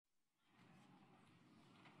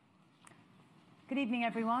Good evening,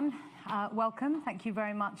 everyone. Welcome. Thank you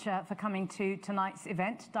very much for coming to tonight's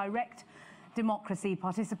event, Direct Democracy,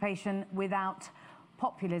 Participation Without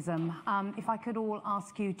Populism. If I could all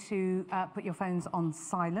ask you to put your phones on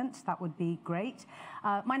silent, that would be great.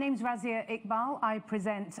 My name's Razia Iqbal. I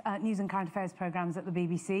present news and current affairs programmes at the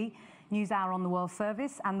BBC, NewsHour on the World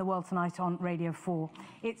Service and The World Tonight on Radio 4.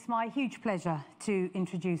 It's my huge pleasure to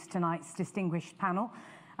introduce tonight's distinguished panel.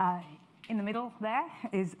 In the middle there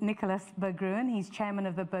is Nicholas Berggruen. He's chairman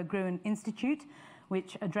of the Berggruen Institute,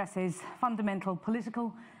 which addresses fundamental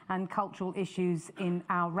political and cultural issues in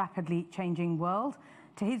our rapidly changing world.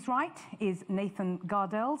 To his right is Nathan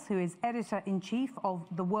Gardels, who is editor-in-chief of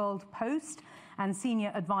The World Post and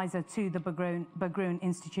senior advisor to the Berggruen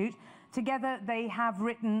Institute. Together, they have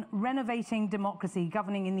written Renovating Democracy,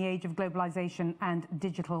 Governing in the Age of Globalization and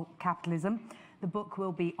Digital Capitalism. The book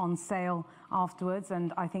will be on sale afterwards,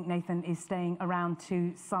 and I think Nathan is staying around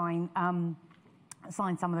to sign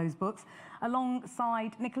some of those books.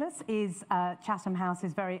 Alongside Nicholas is Chatham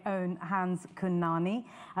House's very own Hans Kunnani,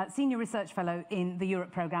 Senior Research Fellow in the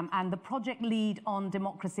Europe Programme and the project lead on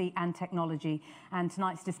democracy and technology. And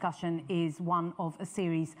tonight's discussion is one of a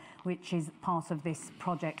series which is part of this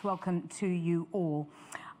project. Welcome to you all.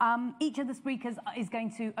 Each of the speakers is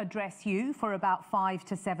going to address you for about 5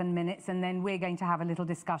 to 7 minutes, and then we're going to have a little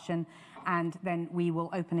discussion, and then we will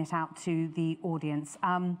open it out to the audience.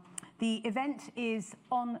 The event is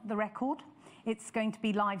on the record. It's going to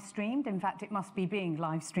be live streamed. In fact, it must be being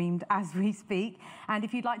live streamed as we speak. And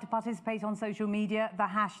if you'd like to participate on social media, the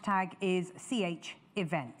hashtag is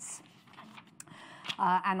 #CHEvents.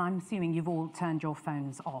 And I'm assuming you've all turned your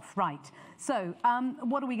phones off. Right. So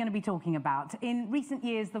what are we going to be talking about? In recent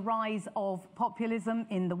years, the rise of populism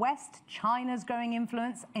in the West, China's growing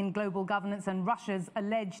influence in global governance, and Russia's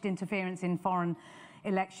alleged interference in foreign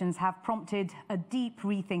elections have prompted a deep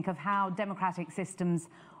rethink of how democratic systems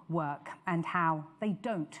work and how they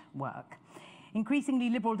don't work. Increasingly,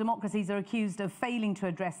 liberal democracies are accused of failing to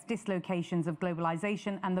address dislocations of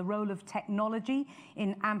globalization and the role of technology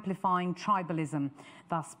in amplifying tribalism,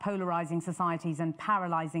 thus polarizing societies and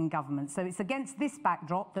paralyzing governments. So it's against this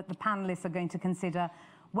backdrop that the panellists are going to consider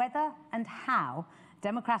whether and how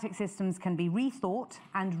democratic systems can be rethought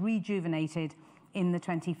and rejuvenated in the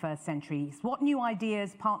 21st century. What new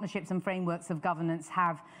ideas, partnerships and frameworks of governance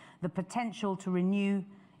have the potential to renew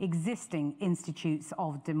existing institutions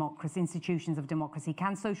of democracy?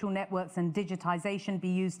 Can social networks and digitization be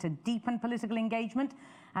used to deepen political engagement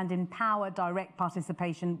and empower direct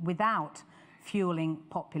participation without fueling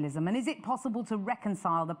populism? And is it possible to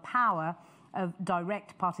reconcile the power of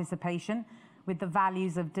direct participation with the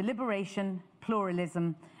values of deliberation,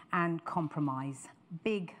 pluralism, and compromise?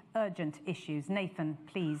 Big, urgent issues. Nathan,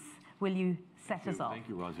 please, will you set us off? Thank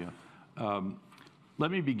you, Razia. Let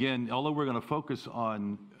me begin. Although we're going to focus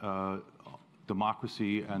on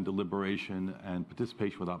democracy and deliberation and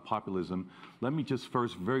participation without populism, let me just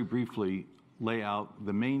first very briefly lay out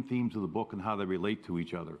the main themes of the book and how they relate to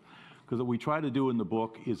each other. Because what we try to do in the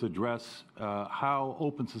book is address how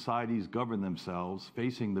open societies govern themselves,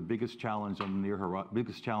 facing the biggest challenge on the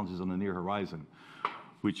biggest challenges on the near horizon,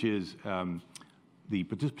 which is the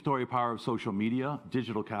participatory power of social media,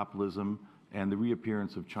 digital capitalism, and the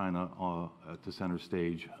reappearance of China to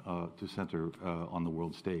center on the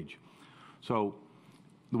world stage. So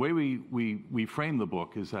the way we frame the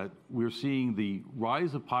book is that we're seeing the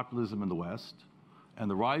rise of populism in the West and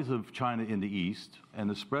the rise of China in the East and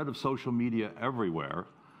the spread of social media everywhere,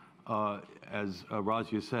 as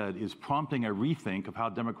Razia said, is prompting a rethink of how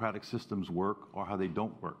democratic systems work or how they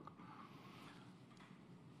don't work.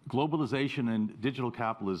 Globalization and digital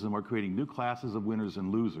capitalism are creating new classes of winners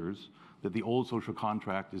and losers that the old social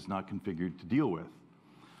contract is not configured to deal with.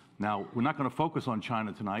 Now, we're not going to focus on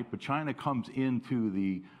China tonight, but China comes into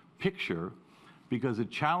the picture because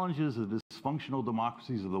it challenges the dysfunctional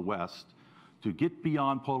democracies of the West to get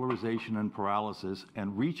beyond polarization and paralysis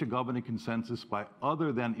and reach a governing consensus by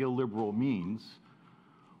other than illiberal means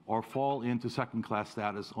or fall into second-class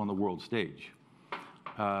status on the world stage.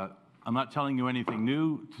 I'm not telling you anything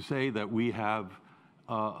new to say that we have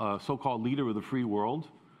a so-called leader of the free world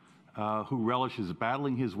who relishes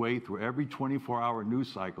battling his way through every 24-hour news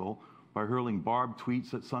cycle by hurling barbed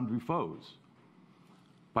tweets at sundry foes.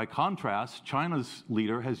 By contrast, China's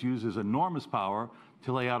leader has used his enormous power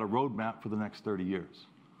to lay out a roadmap for the next 30 years.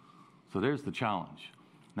 So there's the challenge.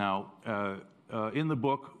 Now, in the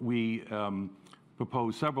book, we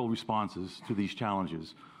propose several responses to these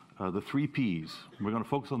challenges. The 3 Ps. We're going to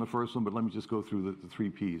focus on the first one, but let me just go through the 3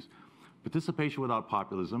 Ps. Participation without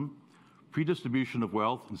populism, predistribution of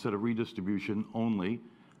wealth instead of redistribution only,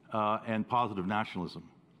 and positive nationalism.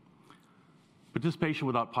 Participation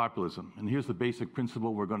without populism. And here's the basic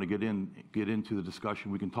principle we're going to get into the discussion.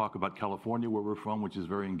 We can talk about California, where we're from, which is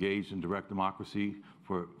very engaged in direct democracy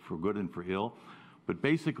for good and for ill. But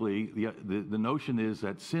basically, the notion is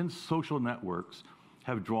that since social networks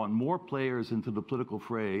have drawn more players into the political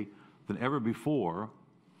fray than ever before,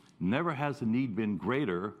 never has the need been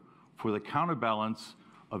greater for the counterbalance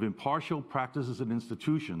of impartial practices and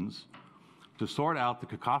institutions to sort out the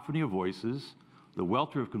cacophony of voices, the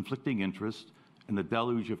welter of conflicting interests, and the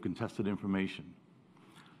deluge of contested information.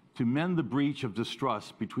 To mend the breach of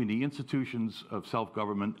distrust between the institutions of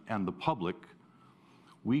self-government and the public,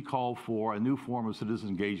 we call for a new form of citizen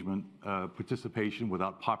engagement, participation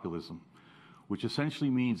without populism, which essentially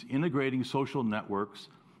means integrating social networks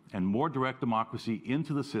and more direct democracy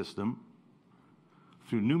into the system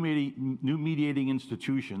through new mediating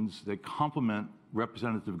institutions that complement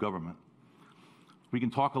representative government. We can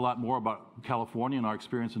talk a lot more about California and our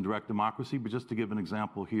experience in direct democracy, but just to give an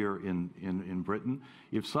example here in Britain,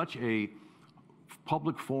 if such a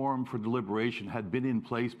public forum for deliberation had been in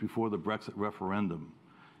place before the Brexit referendum,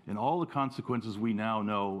 and all the consequences we now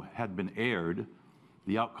know had been aired,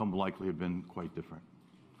 the outcome likely had been quite different.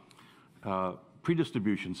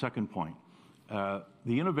 Predistribution, second point. The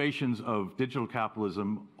innovations of digital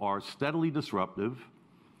capitalism are steadily disruptive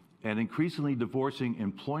and increasingly divorcing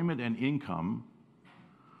employment and income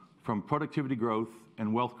from productivity growth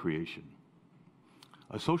and wealth creation.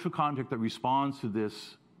 A social contract that responds to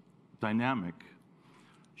this dynamic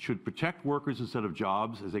should protect workers instead of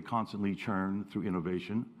jobs as they constantly churn through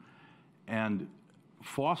innovation, and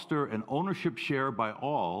foster an ownership share by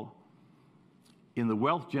all in the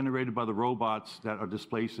wealth generated by the robots that are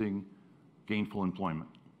displacing gainful employment.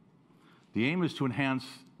 The aim is to enhance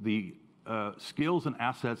the skills and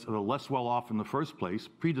assets of the less well-off in the first place,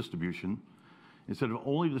 predistribution, instead of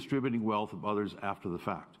only distributing wealth of others after the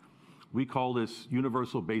fact. We call this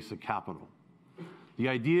universal basic capital. The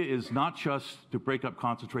idea is not just to break up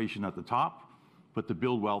concentration at the top, but to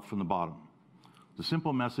build wealth from the bottom. The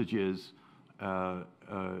simple message is,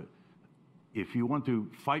 if you want to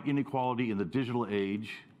fight inequality in the digital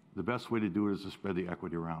age, the best way to do it is to spread the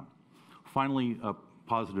equity around. Finally,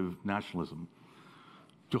 positive nationalism.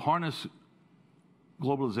 To harness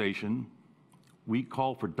globalization, we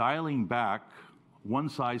call for dialing back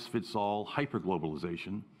one-size-fits-all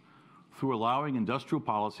hyperglobalization through allowing industrial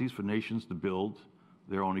policies for nations to build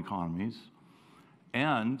their own economies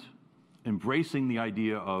and embracing the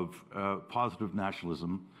idea of positive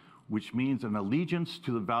nationalism, which means an allegiance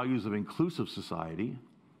to the values of inclusive society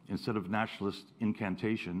instead of nationalist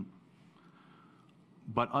incantation,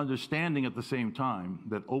 but understanding at the same time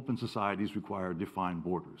that open societies require defined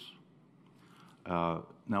borders.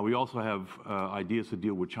 Now, we also have ideas to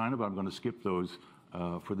deal with China, but I'm going to skip those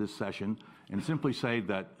for this session and simply say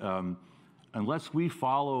that unless we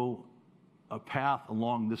follow a path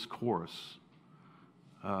along this course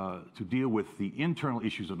to deal with the internal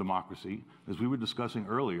issues of democracy, as we were discussing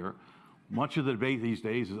earlier, much of the debate these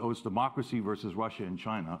days is, oh, it's democracy versus Russia and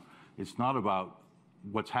China. It's not about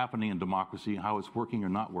what's happening in democracy and how it's working or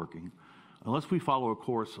not working. Unless we follow a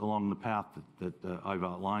course along the path that I've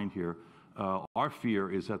outlined here, our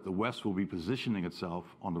fear is that the West will be positioning itself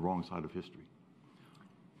on the wrong side of history.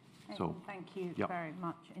 So, thank you very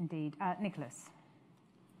much indeed. Nicholas.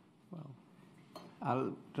 Well,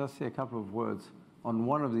 I'll just say a couple of words on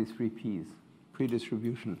one of these three Ps,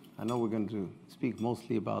 predistribution. I know we're going to speak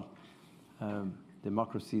mostly about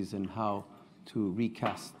democracies and how to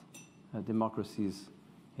recast democracies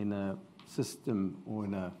in a system or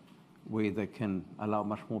in a way that can allow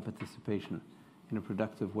much more participation in a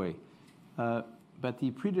productive way. But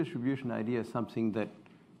the predistribution idea is something that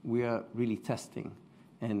we are really testing.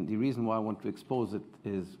 And the reason why I want to expose it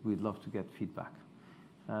is we'd love to get feedback.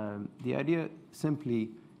 The idea simply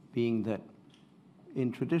being that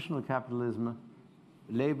in traditional capitalism,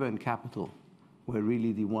 labor and capital were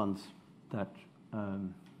really the ones that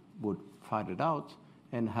would fight it out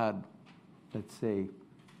and had, let's say,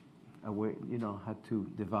 a way, had to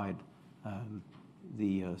divide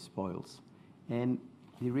the spoils. And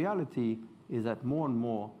the reality is that more and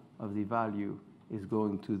more of the value is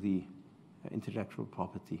going to the intellectual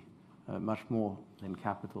property, much more than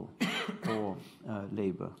capital or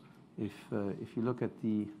labor. If you look at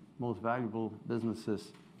the most valuable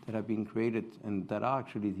businesses that have been created and that are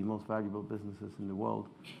actually the most valuable businesses in the world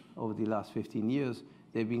over the last 15 years,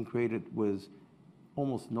 they've been created with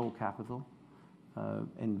almost no capital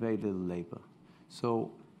and very little labor.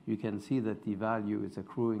 So you can see that the value is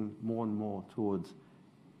accruing more and more towards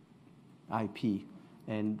IP,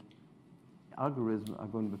 and algorithms are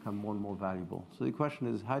going to become more and more valuable. So the question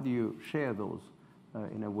is, how do you share those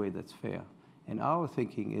in a way that's fair? And our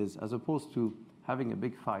thinking is, as opposed to having a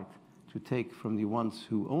big fight to take from the ones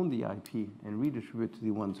who own the IP and redistribute to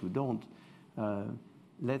the ones who don't,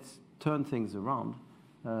 let's turn things around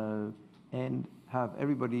and have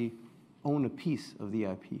everybody own a piece of the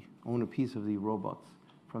IP, own a piece of the robots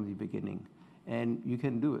from the beginning. And you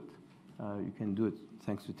can do it. You can do it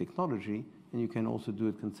thanks to technology, and you can also do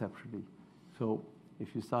it conceptually. So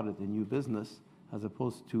if you started a new business, as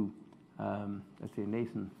opposed to, let's say,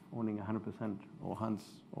 Nathan owning 100%, or Hans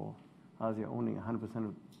or Asia owning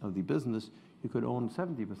 100% of the business, you could own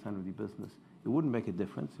 70% of the business. It wouldn't make a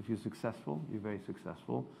difference. If you're successful, you're very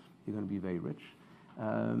successful, you're going to be very rich.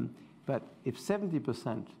 But if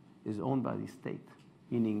 70% is owned by the state,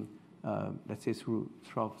 meaning, let's say, through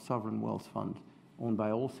sovereign wealth fund, owned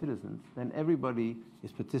by all citizens, then everybody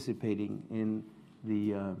is participating in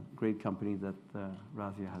the great company that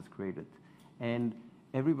Razia has created. And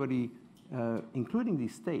everybody, including the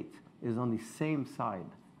state, is on the same side,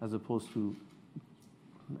 as opposed to,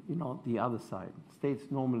 the other side. States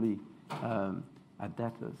normally are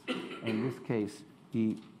debtors. In this case,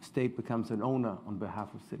 the state becomes an owner on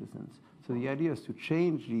behalf of citizens. So the idea is to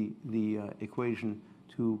change the equation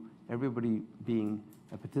to everybody being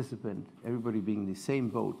a participant, everybody being the same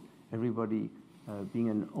boat, everybody being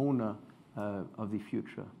an owner of the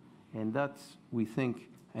future. And that's, we think,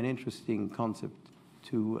 an interesting concept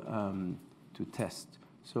to test.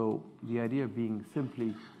 So the idea being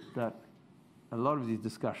simply that a lot of these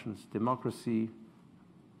discussions, democracy,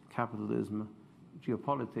 capitalism,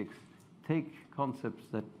 geopolitics, take concepts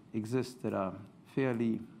that exist that are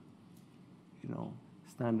fairly,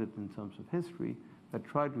 standard in terms of history, but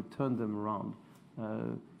try to turn them around.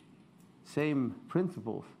 Same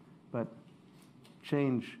principles, but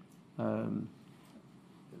change the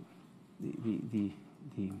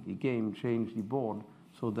game, change the board,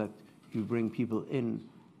 so that you bring people in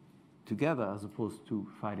together as opposed to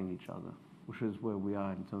fighting each other, which is where we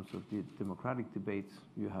are in terms of the democratic debates.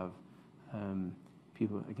 You have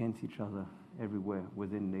people against each other everywhere,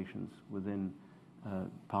 within nations, within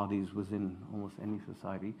parties, within almost any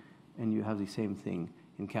society. And you have the same thing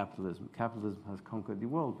in capitalism. Capitalism has conquered the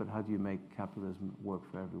world, but how do you make capitalism work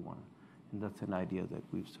for everyone? And that's an idea that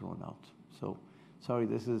we've thrown out. So, sorry,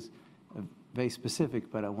 this is very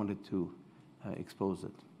specific, but I wanted to expose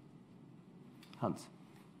it. Hans.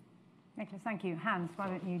 Nicholas, thank you. Hans, why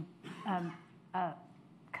don't you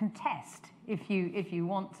contest, if you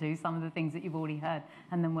want to, some of the things that you've already heard,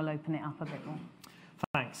 and then we'll open it up a bit more.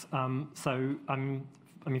 Thanks.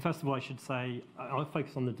 First of all, I should say I'll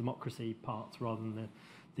focus on the democracy parts rather than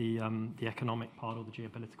the economic part or the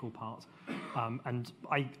geopolitical part. And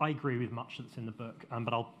I agree with much that's in the book,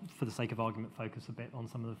 but I'll, for the sake of argument, focus a bit on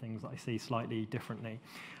some of the things that I see slightly differently.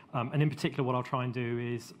 And in particular, what I'll try and do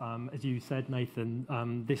is, as you said, Nathan,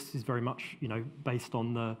 this is very much based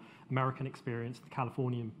on the American experience, the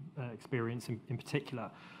Californian experience in particular.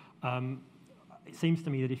 It seems to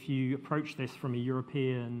me that if you approach this from a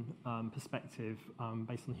European perspective,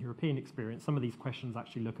 based on the European experience, some of these questions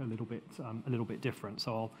actually look a little bit different.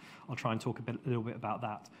 So I'll try and talk a little bit about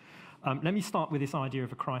that. Let me start with this idea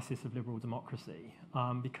of a crisis of liberal democracy,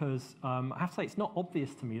 because I have to say it's not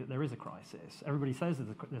obvious to me that there is a crisis. Everybody says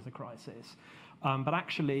there's a crisis, but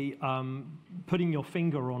actually putting your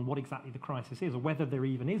finger on what exactly the crisis is, or whether there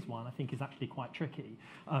even is one, I think is actually quite tricky.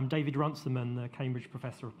 David Runciman, the Cambridge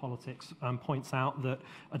professor of politics, points out that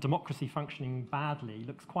a democracy functioning badly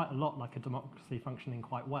looks quite a lot like a democracy functioning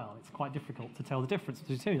quite well. It's quite difficult to tell the difference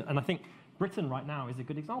between the two. And I think Britain right now is a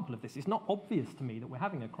good example of this. It's not obvious to me that we're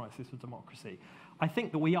having a crisis of democracy. I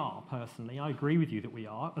think that we are, personally. I agree with you that we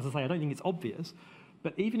are. As I say, I don't think it's obvious.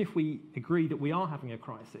 But even if we agree that we are having a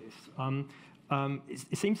crisis,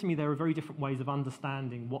 it seems to me there are very different ways of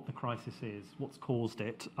understanding what the crisis is, what's caused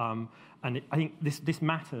it, and I think this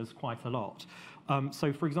matters quite a lot.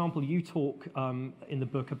 So, for example, you talk in the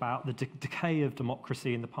book about the decay of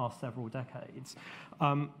democracy in the past several decades,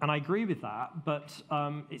 and I agree with that, but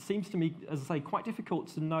it seems to me, as I say, quite difficult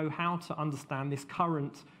to know how to understand this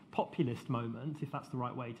current populist moment, if that's the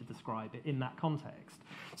right way to describe it, in that context.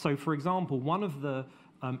 So, for example, one of the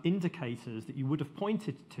indicators that you would have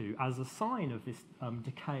pointed to as a sign of this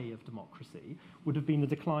decay of democracy would have been the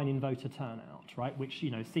decline in voter turnout, right? Which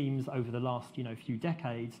seems over the last few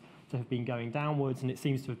decades to have been going downwards, and it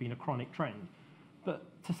seems to have been a chronic trend. But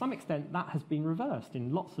to some extent, that has been reversed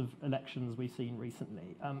in lots of elections we've seen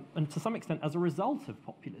recently, and to some extent as a result of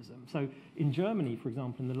populism. So in Germany, for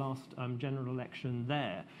example, in the last general election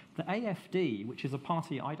there, the AfD, which is a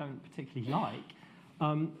party I don't particularly like,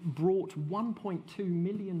 brought 1.2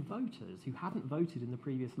 million voters who hadn't voted in the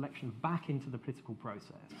previous election back into the political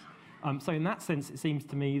process. So in that sense, it seems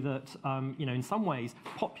to me that, in some ways,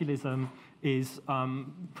 populism is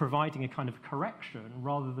providing a kind of correction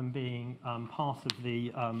rather than being part of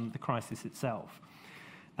the crisis itself.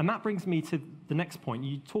 And that brings me to the next point.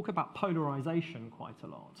 You talk about polarization quite a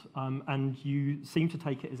lot, and you seem to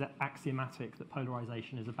take it as axiomatic that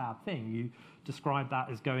polarization is a bad thing. You describe that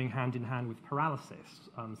as going hand in hand with paralysis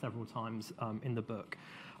several times in the book.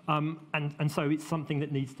 And so it's something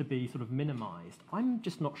that needs to be sort of minimized. I'm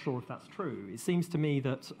just not sure if that's true. It seems to me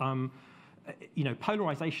that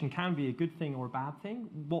polarization can be a good thing or a bad thing.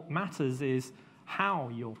 What matters is how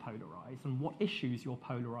you're polarized and what issues you're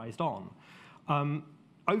polarized on.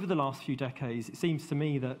 Over the last few decades, it seems to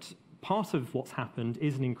me that part of what's happened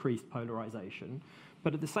is an increased polarization,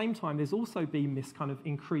 but at the same time, there's also been this kind of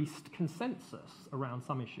increased consensus around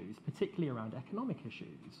some issues, particularly around economic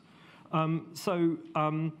issues. I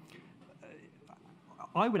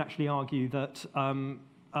would actually argue that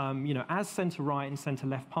as centre-right and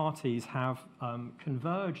centre-left parties have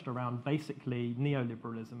converged around basically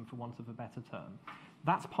neoliberalism, for want of a better term,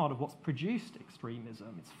 that's part of what's produced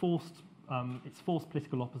extremism. It's forced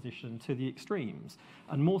political opposition to the extremes.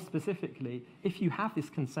 And more specifically, if you have this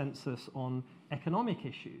consensus on economic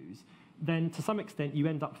issues, then to some extent you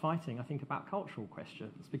end up fighting, I think, about cultural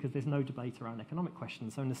questions because there's no debate around economic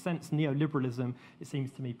questions. So in a sense, neoliberalism, it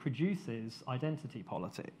seems to me, produces identity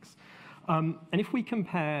politics. And if we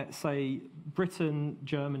compare, say, Britain,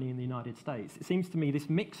 Germany, and the United States, it seems to me this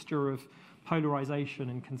mixture of polarization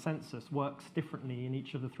and consensus works differently in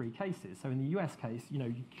each of the three cases. So in the US case,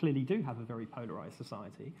 you clearly do have a very polarized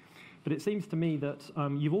society. But it seems to me that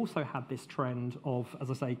you've also had this trend of, as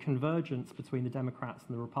I say, convergence between the Democrats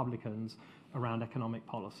and the Republicans around economic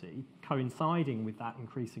policy, coinciding with that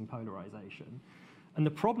increasing polarization. And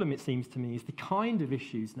the problem, it seems to me, is the kind of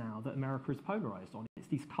issues now that America is polarized on. It's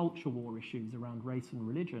these culture war issues around race and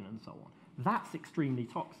religion and so on. That's extremely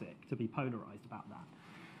toxic to be polarized about that.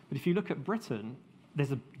 But if you look at Britain,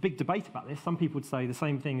 there's a big debate about this. Some people would say the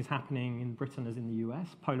same thing is happening in Britain as in the US,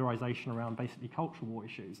 polarization around basically cultural war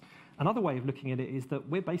issues. Another way of looking at it is that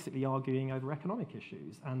we're basically arguing over economic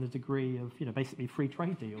issues and the degree of, basically free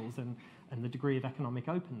trade deals and the degree of economic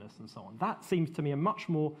openness and so on. That seems to me a much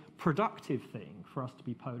more productive thing for us to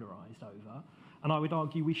be polarized over. And I would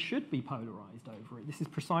argue we should be polarized over it. This is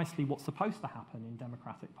precisely what's supposed to happen in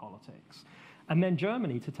democratic politics. And then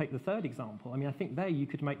Germany, to take the third example, I think there you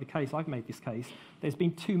could make the case, I've made this case, there's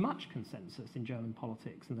been too much consensus in German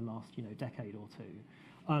politics in the last decade or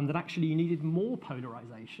two, that actually you needed more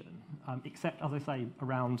polarization, except, as I say,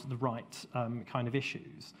 around the right kind of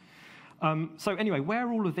issues. So anyway,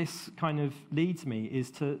 where all of this kind of leads me is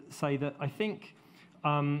to say that I think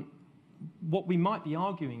what we might be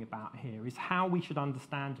arguing about here is how we should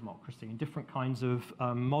understand democracy and different kinds of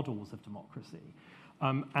models of democracy.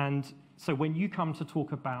 And so when you come to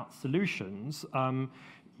talk about solutions,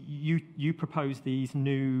 you propose these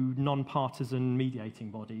new non-partisan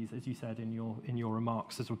mediating bodies, as you said in your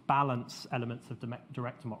remarks, as sort of balance elements of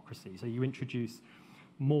direct democracy. So you introduce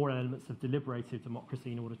more elements of deliberative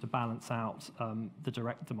democracy in order to balance out the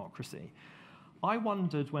direct democracy. I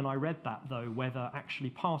wondered when I read that, though, whether actually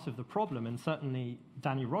part of the problem, and certainly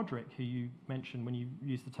Danny Roderick, who you mentioned when you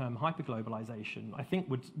used the term hyperglobalization, I think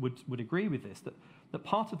would agree with this, that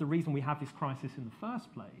part of the reason we have this crisis in the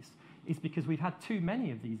first place is because we've had too many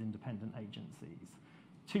of these independent agencies.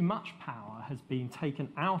 Too much power has been taken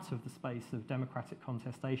out of the space of democratic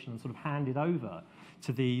contestation and sort of handed over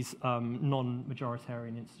to these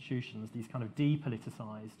non-majoritarian institutions, these kind of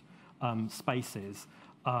depoliticized spaces.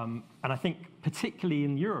 And I think particularly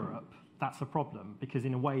in Europe, that's a problem, because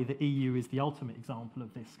in a way the EU is the ultimate example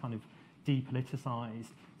of this kind of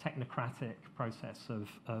depoliticized, technocratic process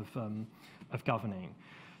of governing.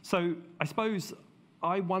 So I suppose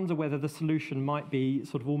I wonder whether the solution might be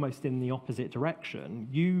sort of almost in the opposite direction.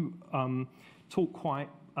 You talk quite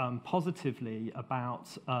positively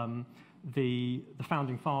about the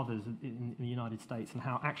founding fathers in the United States and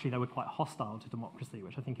how actually they were quite hostile to democracy,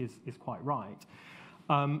 which I think is quite right.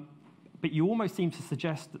 But you almost seem to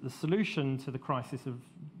suggest that the solution to the crisis of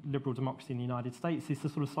liberal democracy in the United States is to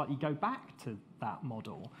sort of slightly go back to that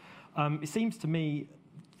model. It seems to me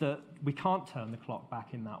that we can't turn the clock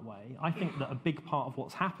back in that way. I think that a big part of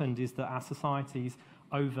what's happened is that our societies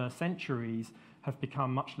over centuries have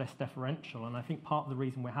become much less deferential, and I think part of the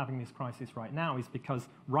reason we're having this crisis right now is because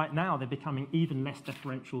right now they're becoming even less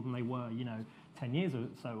deferential than they were, 10 years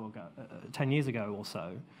ago or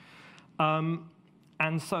so.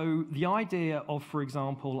 And so the idea of, for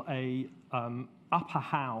example, a upper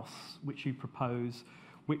house, which you propose,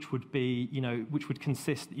 which would be, which would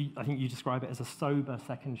consist, I think you describe it as a sober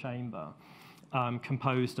second chamber,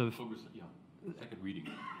 composed of Second reading.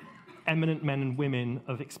 eminent men and women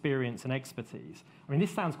of experience and expertise. I mean,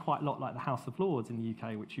 this sounds quite a lot like the House of Lords in the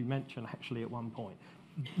UK, which you mentioned actually at one point.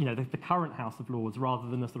 You know, the current House of Lords rather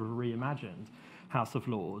than a sort of reimagined House of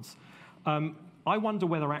Lords. I wonder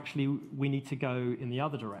whether actually we need to go in the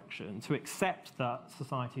other direction, to accept that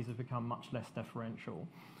societies have become much less deferential,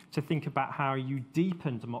 to think about how you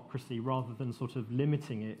deepen democracy rather than sort of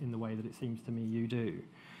limiting it in the way that it seems to me you do.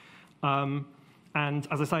 And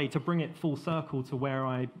as I say, to bring it full circle to where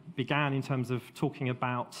I began in terms of talking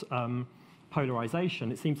about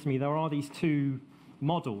polarization, it seems to me there are these two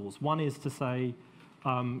models. One is to say,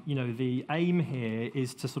 you know, the aim here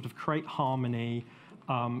is to sort of create harmony,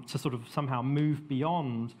 to sort of somehow move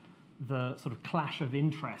beyond the sort of clash of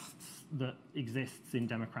interests that exists in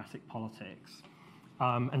democratic politics.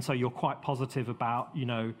 And so you're quite positive about, you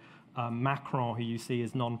know, Macron, who you see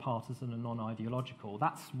as non-partisan and non-ideological.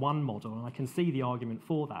 That's one model, and I can see the argument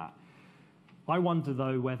for that. I wonder,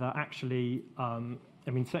 though, whether actually, I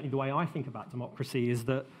mean, certainly the way I think about democracy is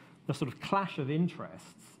that the sort of clash of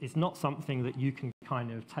interests is not something that you can kind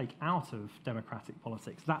of take out of democratic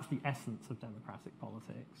politics. That's the essence of democratic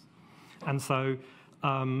politics. And so,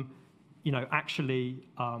 you know, actually,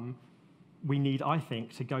 we need, I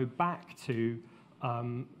think, to go back to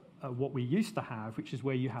what we used to have, which is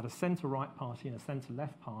where you had a centre-right party and a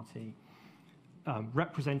centre-left party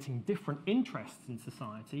representing different interests in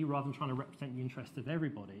society rather than trying to represent the interest of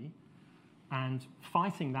everybody, and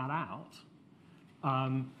fighting that out,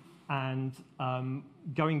 and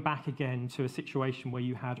going back again to a situation where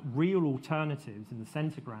you had real alternatives in the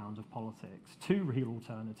centre ground of politics, two real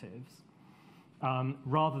alternatives,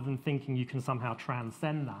 rather than thinking you can somehow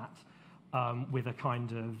transcend that with a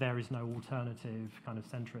kind of there is no alternative kind of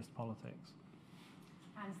centrist politics.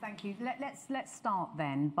 Hans, thank you. Let's start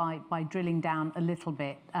then by drilling down a little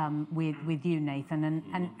bit with you, Nathan,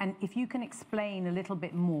 and if you can explain a little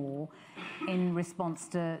bit more in response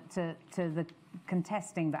to the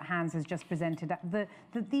contesting that Hans has just presented,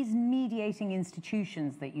 these mediating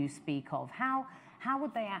institutions that you speak of, how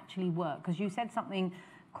would they actually work? Because you said something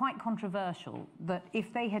quite controversial, that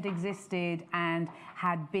if they had existed and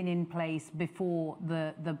had been in place before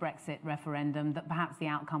the Brexit referendum, that perhaps the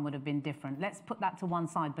outcome would have been different. Let's put that to one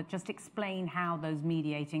side, but just explain how those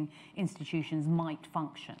mediating institutions might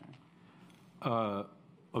function.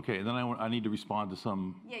 Okay, and then I need to respond to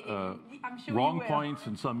some I'm sure wrong points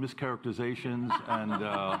and some mischaracterizations and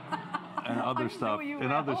other stuff. Sure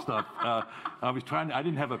and other stuff. I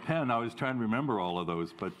didn't have a pen. I was trying to remember all of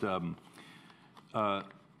those, but.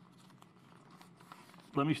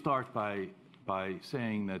 Let me start by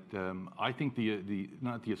saying that I think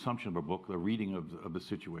not the assumption of a book, the reading of the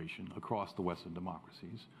situation across the Western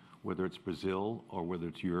democracies, whether it's Brazil or whether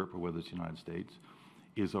it's Europe or whether it's the United States,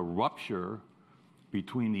 is a rupture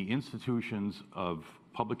between the institutions of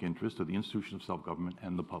public interest or the institutions of self-government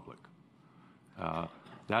and the public.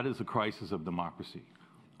 That is a crisis of democracy.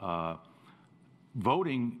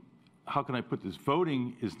 Voting, how can I put this?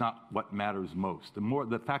 Voting is not what matters most.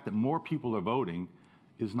 The fact that more people are voting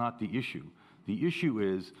is not the issue. The issue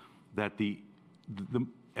is that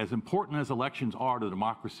as important as elections are to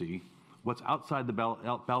democracy, what's outside the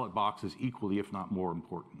ballot box is equally, if not more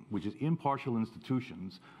important, which is impartial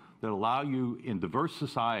institutions that allow you in diverse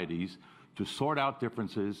societies to sort out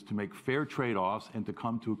differences, to make fair trade-offs, and to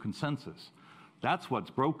come to a consensus. That's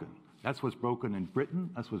what's broken. That's what's broken in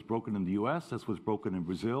Britain, that's what's broken in the US, that's what's broken in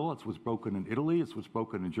Brazil, that's what's broken in Italy, it's what's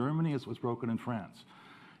broken in Germany, it's what's broken in France.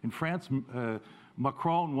 In France,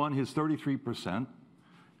 Macron won his 33%.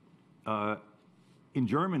 In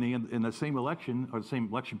Germany, in the same election, or the same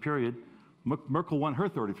election period, Merkel won her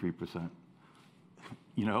 33%.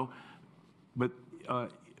 You know, but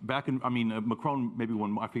back in, I mean, Macron maybe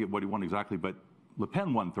won, I forget what he won exactly, but Le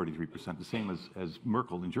Pen won 33%, the same as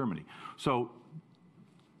Merkel in Germany. So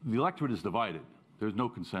the electorate is divided. There's no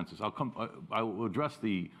consensus. I will address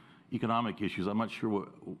the economic issues. I'm not sure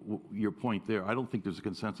what your point there. I don't think there's a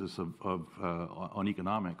consensus on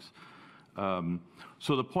economics.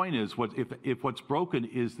 So the point is, if what's broken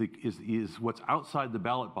is what's outside the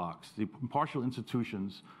ballot box, the impartial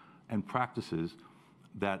institutions and practices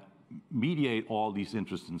that mediate all these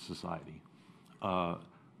interests in society,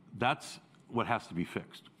 that's what has to be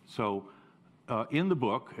fixed. So in the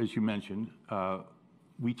book, as you mentioned,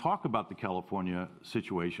 we talk about the California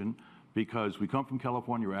situation because we come from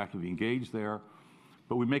California, we're actively engaged there,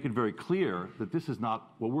 but we make it very clear that this is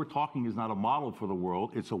not, what we're talking is not a model for the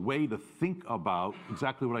world, it's a way to think about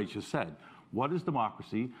exactly what I just said. What is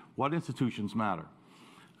democracy? What institutions matter?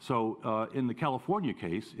 So in the California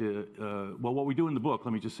case, well, what we do in the book,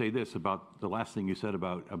 let me just say this about the last thing you said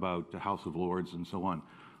about the House of Lords and so on.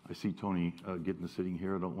 I see Tony Gittins sitting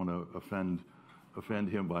here. I don't want to offend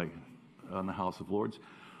him by on the House of Lords,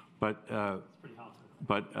 but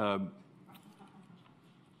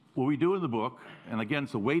what we do in the book, and again,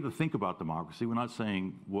 it's a way to think about democracy. We're not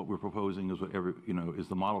saying what we're proposing is what is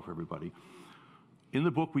the model for everybody. In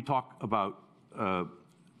the book, we talk about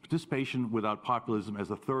participation without populism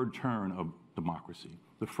as a third turn of democracy.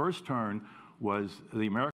 The first turn was the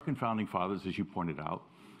American founding fathers, as you pointed out,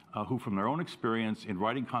 who from their own experience in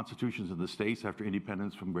writing constitutions in the states after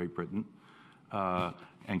independence from Great Britain,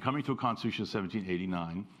 and coming to a constitution in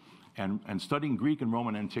 1789, and studying Greek and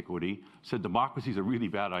Roman antiquity, said democracy is a really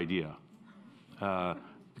bad idea.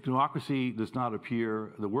 Democracy does not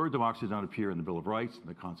appear, the word democracy does not appear in the Bill of Rights, in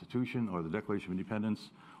the Constitution, or the Declaration of Independence,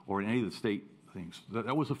 or in any of the state things.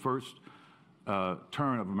 That was the first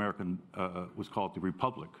turn of American, was called the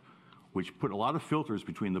Republic, which put a lot of filters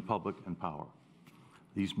between the public and power,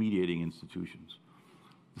 these mediating institutions.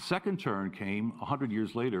 The second turn came 100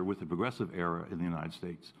 years later with the progressive era in the United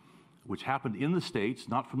States, which happened in the states,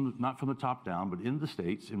 not from the top down, but in the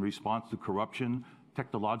states in response to corruption,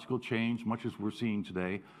 technological change, much as we're seeing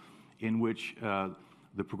today, in which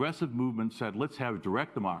the progressive movement said, let's have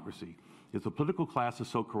direct democracy. If the political class is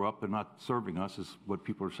so corrupt and not serving us, is what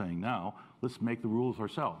people are saying now, let's make the rules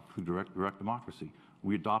ourselves through direct democracy.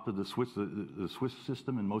 We adopted the Swiss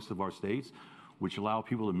system in most of our states, which allow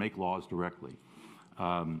people to make laws directly.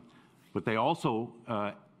 But they also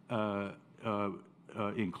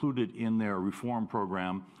included in their reform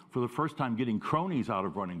program, for the first time, getting cronies out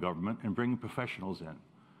of running government and bringing professionals in.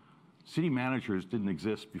 City managers didn't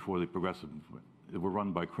exist before the progressive movement. They were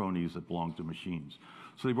run by cronies that belonged to machines.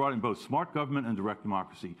 So they brought in both smart government and direct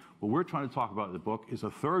democracy. What we're trying to talk about in the book is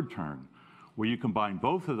a third turn, where you combine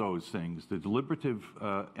both of those things, the deliberative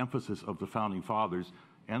emphasis of the founding fathers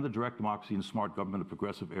and the direct democracy and smart government of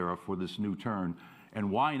progressive era for this new turn.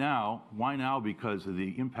 And why now? Why now? Because of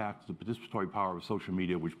the impact, the participatory power of social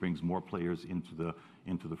media, which brings more players into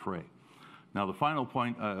the fray. Now, the final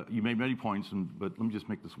point, you made many points, but let me just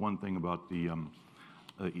make this one thing about the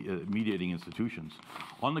mediating institutions.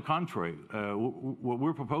 On the contrary, what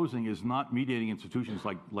we're proposing is not mediating institutions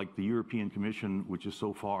like the European Commission, which is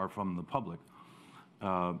so far from the public,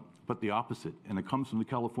 but the opposite. And it comes from the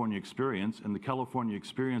California experience, and the California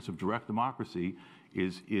experience of direct democracy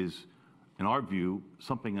is in our view,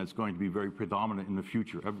 something that's going to be very predominant in the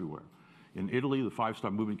future everywhere. In Italy, the Five-Star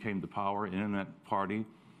Movement came to power, an internet party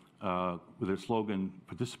with their slogan,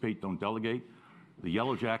 participate, don't delegate. The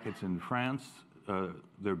Yellow Jackets in France,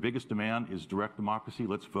 their biggest demand is direct democracy.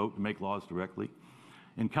 Let's vote and make laws directly.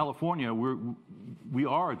 In California, we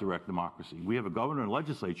are a direct democracy. We have a governor and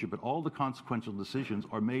legislature, but all the consequential decisions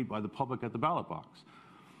are made by the public at the ballot box.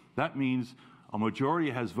 That means a majority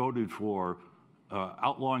has voted for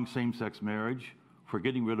outlawing same-sex marriage, for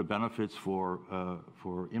getting rid of benefits for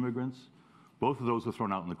immigrants. Both of those are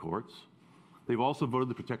thrown out in the courts. They've also voted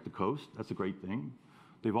to protect the coast. That's a great thing.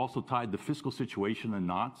 They've also tied the fiscal situation in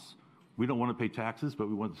knots. We don't want to pay taxes, but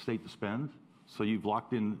we want the state to spend. So you've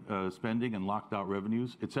locked in spending and locked out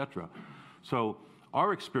revenues, et cetera. So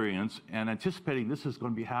our experience, and anticipating this is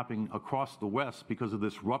going to be happening across the West because of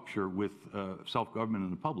this rupture with self-government in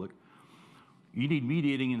the public, you need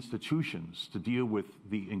mediating institutions to deal with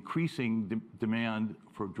the increasing demand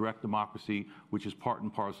for direct democracy, which is part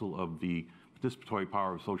and parcel of the participatory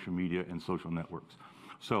power of social media and social networks.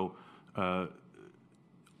 So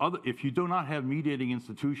if you do not have mediating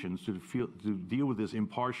institutions to deal with this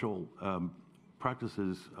impartial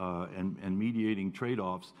practices and mediating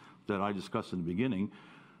trade-offs that I discussed in the beginning,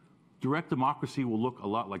 direct democracy will look a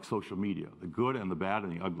lot like social media, the good and the bad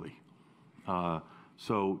and the ugly.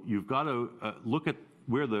 So you've got to look at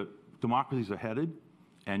where the democracies are headed,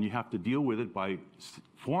 and you have to deal with it by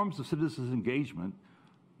forms of citizens' engagement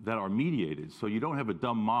that are mediated. So you don't have a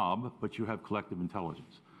dumb mob, but you have collective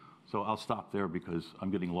intelligence. So I'll stop there because I'm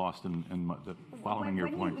getting lost in following your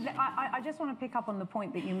points. I just want to pick up on the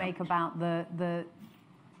point that you make about the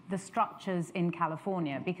structures in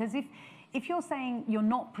California, because if you're saying you're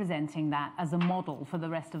not presenting that as a model for the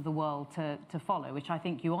rest of the world to follow, which I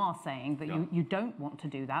think you are saying that you don't want to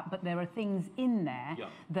do that, but there are things in there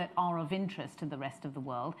that are of interest to the rest of the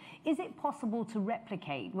world, is it possible to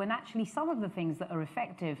replicate when actually some of the things that are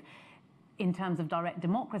effective in terms of direct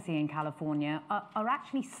democracy in California are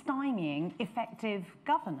actually stymieing effective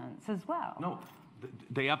governance as well? No,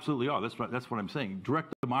 they absolutely are. That's what I'm saying.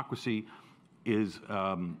 Direct democracy is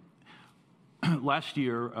last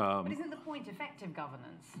year. But isn't the point effective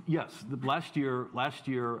governance? Yes, last year,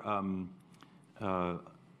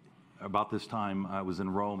 about this time, I was in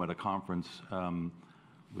Rome at a conference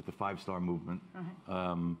with the Five Star Movement,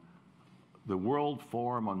 the World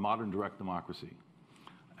Forum on Modern Direct Democracy.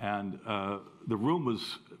 And the room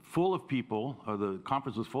was full of people, the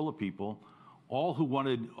conference was full of people, all who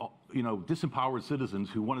wanted, disempowered citizens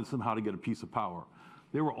who wanted somehow to get a piece of power.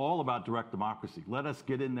 They were all about direct democracy. Let us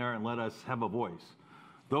get in there and let us have a voice.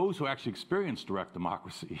 Those who actually experienced direct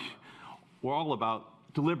democracy were all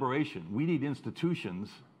about deliberation. We need institutions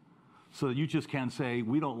so that you just can't say,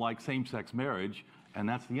 we don't like same-sex marriage, and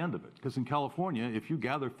that's the end of it. Because in California, if you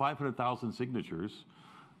gather 500,000 signatures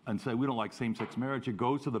and say we don't like same-sex marriage, it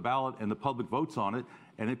goes to the ballot and the public votes on it,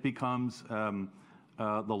 and it becomes the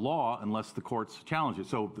law unless the courts challenge it.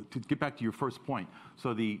 So to get back to your first point,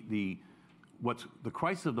 so what's the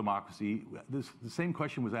crisis of democracy, the same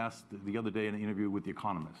question was asked the other day in an interview with The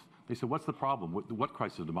Economist. They said, what's the problem? What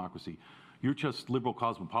crisis of democracy? You're just liberal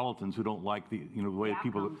cosmopolitans who don't like the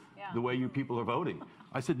way you people are voting.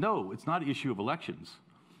 I said, no, it's not an issue of elections.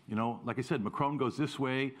 Like I said, Macron goes this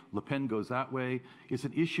way, Le Pen goes that way. It's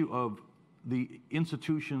an issue of the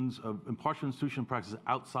institutions, of impartial institutional practices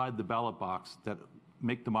outside the ballot box that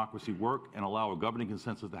make democracy work and allow a governing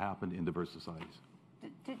consensus to happen in diverse societies.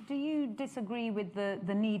 Do you disagree with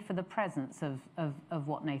the need for the presence of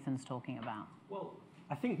what Nathan's talking about? Well,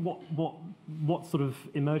 I think what's sort of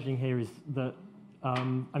emerging here is that,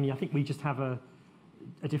 I think we just have a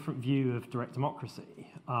different view of direct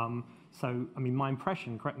democracy. So, my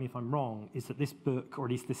impression, correct me if I'm wrong, is that this book, or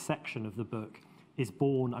at least this section of the book, is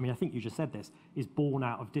born, I think you just said this, is born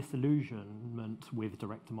out of disillusionment with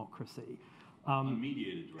direct democracy.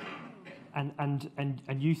 Unmediated direct democracy.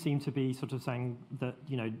 And you seem to be sort of saying that,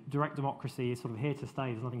 direct democracy is sort of here to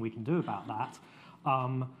stay, there's nothing we can do about that.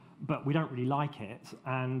 But we don't really like it,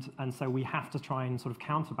 and so we have to try and sort of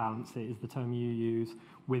counterbalance it, is the term you use,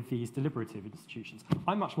 with these deliberative institutions.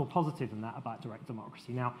 I'm much more positive than that about direct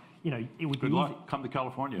democracy. Now, it would be Good luck. Come to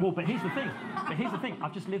California. Well, but here's the thing.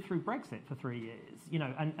 I've just lived through Brexit for 3 years,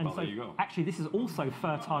 and well, so there you go. Actually this is also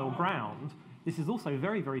fertile ground. This is also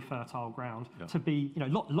very, very fertile ground to be,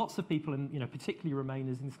 lots of people, and particularly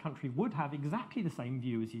Remainers in this country, would have exactly the same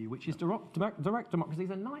view as you, which is direct democracy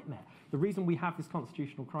is a nightmare. The reason we have this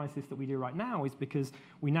constitutional crisis that we do right now is because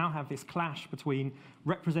we now have this clash between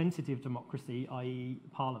representative democracy, i.e.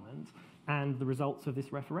 Parliament, and the results of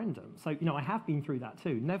this referendum. So, I have been through that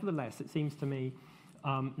too. Nevertheless, it seems to me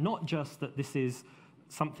not just that this is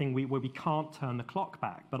something where we can't turn the clock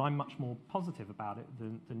back, but I'm much more positive about it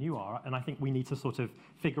than you are, and I think we need to sort of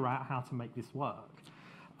figure out how to make this work.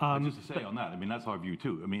 Just to say on that, that's our view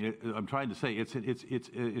too. I'm trying to say it's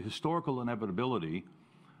a historical inevitability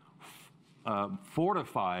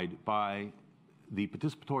fortified by the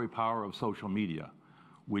participatory power of social media,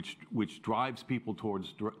 which drives people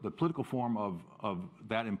towards the political form of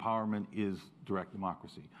that empowerment is direct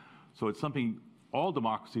democracy. So it's something all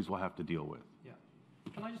democracies will have to deal with.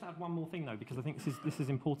 Can I just add one more thing, though, because I think this is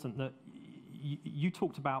important, that you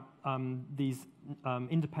talked about these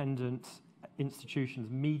independent institutions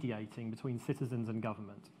mediating between citizens and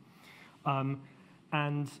government.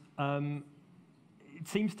 It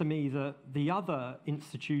seems to me that the other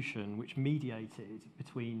institution which mediated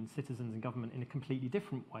between citizens and government in a completely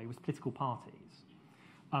different way was political parties.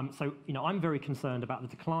 So, I'm very concerned about the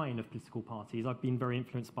decline of political parties. I've been very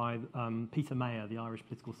influenced by Peter Mayer, the Irish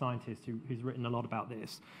political scientist, who's written a lot about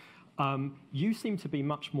this. You seem to be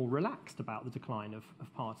much more relaxed about the decline of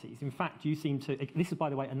parties. In fact, you seem to, this is, by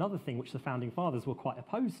the way, another thing which the Founding Fathers were quite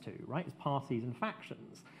opposed to, right, is parties and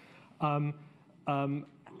factions.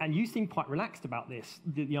 And you seem quite relaxed about this,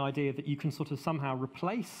 the idea that you can sort of somehow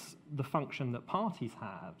replace the function that parties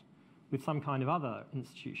have with some kind of other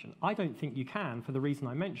institution. I don't think you can, for the reason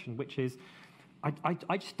I mentioned, which is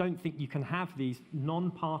I just don't think you can have these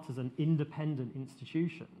non-partisan, independent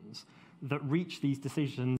institutions that reach these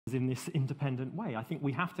decisions in this independent way. I think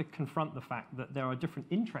we have to confront the fact that there are different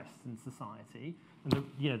interests in society. And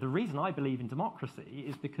the reason I believe in democracy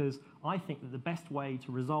is because I think that the best way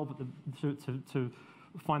to resolve to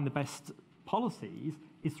find the best policies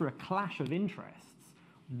is through a clash of interests,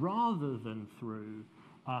 rather than through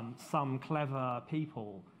some clever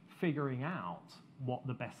people figuring out what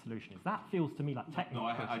the best solution is. That feels to me like technical. No,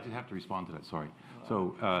 I just have to respond to that. Sorry.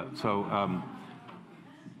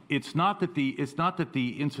 It's not that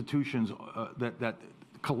the institutions that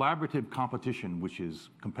collaborative competition, which is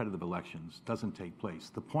competitive elections, doesn't take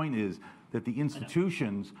place. The point is that the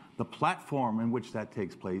institutions, the platform in which that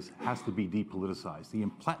takes place, has to be depoliticized. The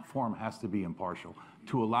platform has to be impartial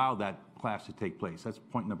to allow that clash to take place. That's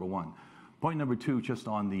point number one. Point number two, just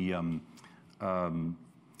on the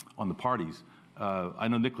parties. I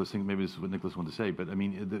know Nicholas, maybe this is what Nicholas wanted to say, but I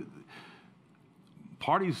mean, the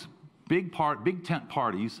parties, big tent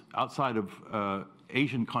parties outside of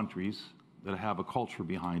Asian countries that have a culture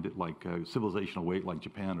behind it, like civilizational weight, like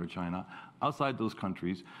Japan or China, outside those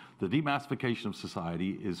countries, the demassification of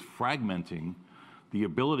society is fragmenting the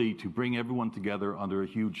ability to bring everyone together under a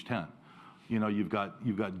huge tent. You know, you've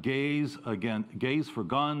got gays, again, gays for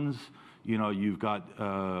guns. You know, you've got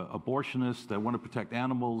abortionists that want to protect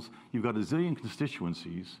animals. You've got a zillion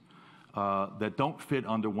constituencies that don't fit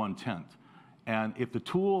under one tent. And if the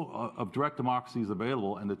tool of direct democracy is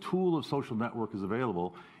available and the tool of social network is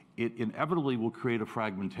available, it inevitably will create a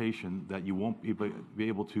fragmentation that you won't be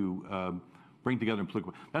able to bring together in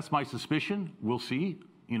political. That's my suspicion. We'll see.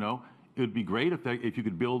 You know, it would be great if you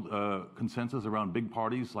could build consensus around big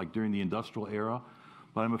parties like during the industrial era,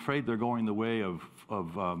 but I'm afraid they're going the way of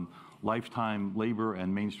lifetime labor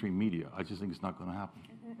and mainstream media. I just think it's not going to happen.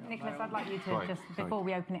 Nicholas, I'd like you to before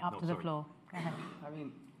we open it up to the floor. Go ahead. I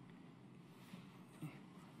mean,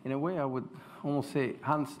 in a way, I would almost say,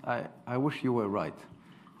 Hans, I wish you were right.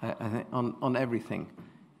 I think on everything.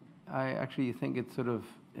 I actually think it's sort of,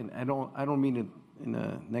 and I don't mean it in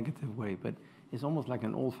a negative way, but it's almost like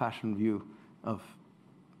an old-fashioned view of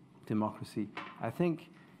democracy. I think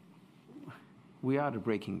we are at a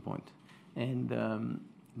breaking point, and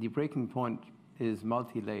the breaking point is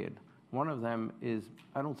multi-layered. One of them is,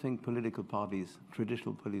 I don't think political parties,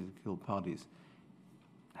 traditional political parties,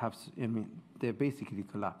 have, I mean, they're basically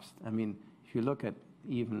collapsed. I mean, if you look at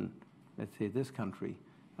even, let's say, this country,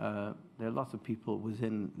 there are lots of people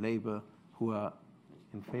within Labour who are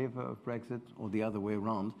in favor of Brexit or the other way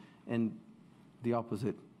around, and the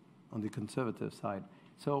opposite on the conservative side.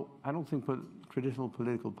 So I don't think traditional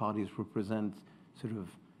political parties represent sort of,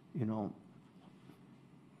 you know,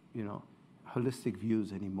 holistic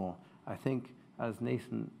views anymore. I think, as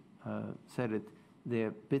Nathan said it, there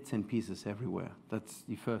are bits and pieces everywhere. That's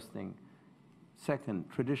the first thing. Second,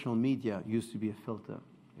 traditional media used to be a filter.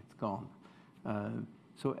 It's gone.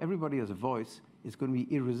 So everybody has a voice. It's going to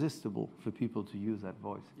be irresistible for people to use that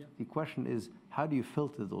voice. Yeah. The question is, how do you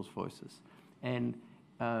filter those voices? And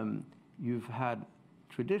you've had,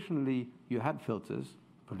 traditionally, you had filters,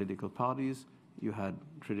 political parties, you had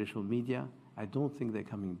traditional media. I don't think they're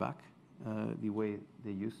coming back the way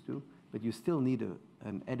they used to, but you still need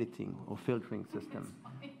an editing or filtering system.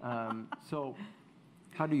 So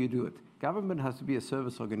how do you do it? Government has to be a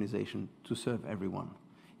service organization to serve everyone.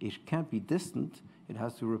 It can't be distant. It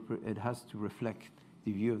has to reflect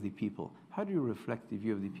the view of the people. How do you reflect the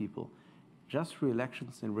view of the people? Just through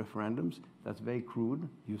elections and referendums, that's very crude.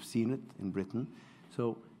 You've seen it in Britain.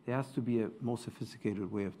 So there has to be a more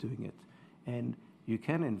sophisticated way of doing it. And you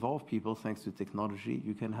can involve people thanks to technology.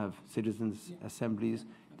 You can have citizens' assemblies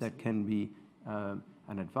that can be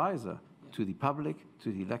an advisor to the public,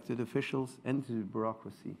 to the elected officials, and to the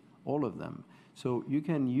bureaucracy, all of them. So you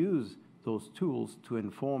can use those tools to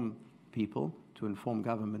inform people, to inform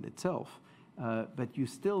government itself, but you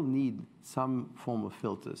still need some form of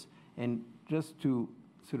filters. And just to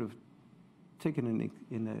sort of take it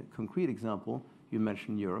in a concrete example, you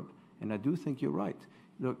mentioned Europe, and I do think you're right.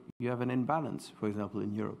 Look, you have an imbalance, for example,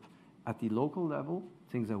 in Europe. At the local level,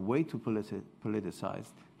 things are way too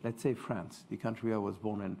politicized. Let's say France, the country I was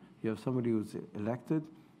born in. You have somebody who's elected,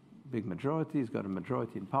 big majority, he's got a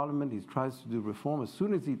majority in parliament, he tries to do reform. As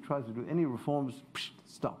soon as he tries to do any reforms,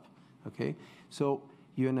 stop, okay? So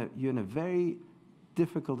you're in a very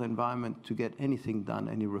difficult environment to get anything done,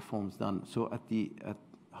 any reforms done. So at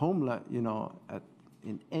home, you know,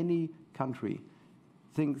 in any country,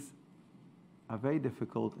 things are very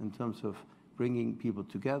difficult in terms of bringing people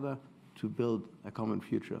together to build a common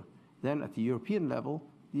future. Then at the European level,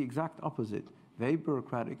 the exact opposite. Very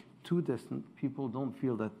bureaucratic, too distant. People don't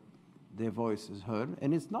feel that their voice is heard,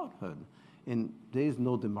 and it's not heard. And there is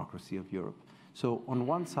no democracy of Europe. So on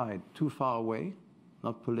one side, too far away,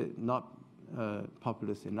 not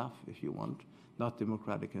populist enough, if you want, not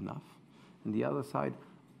democratic enough. And the other side,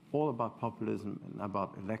 all about populism and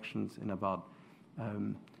about elections and about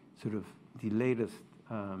sort of the latest,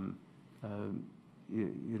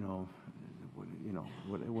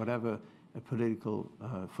 whatever political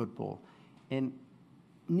football. And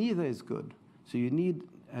neither is good. So you need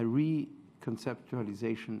a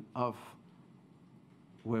reconceptualization of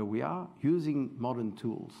where we are using modern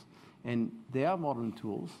tools. And they are modern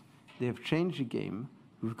tools. They have changed the game.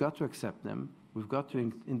 We've got to accept them. We've got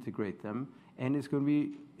to integrate them. And it's going to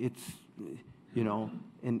be,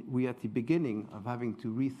 and we're at the beginning of having to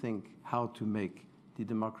rethink how to make the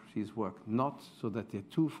democracies work, not so that they're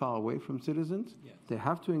too far away from citizens. Yes. They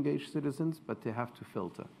have to engage citizens, but they have to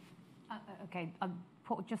filter. Okay,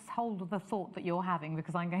 just hold the thought that you're having,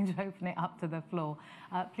 because I'm going to open it up to the floor.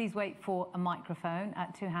 Please wait for a microphone.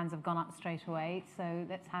 Two hands have gone up straight away. So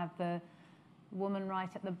let's have the woman right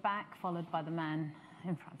at the back, followed by the man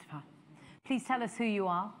in front of her. Please tell us who you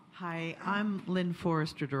are. Hi, I'm Lynn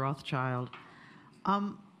Forrester de Rothschild.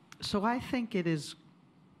 So I think it is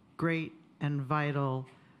great and vital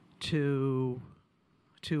to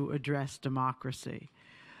address democracy.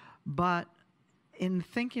 But in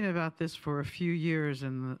thinking about this for a few years,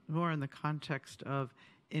 and more in the context of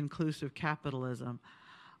inclusive capitalism,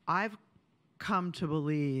 I've come to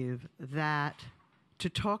believe that to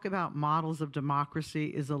talk about models of democracy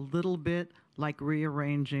is a little bit like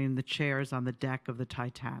rearranging the chairs on the deck of the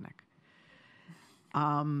Titanic,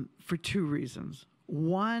 for two reasons.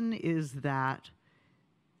 One is that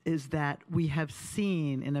we have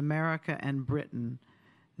seen in America and Britain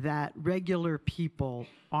that regular people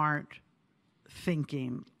aren't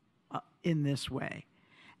thinking in this way.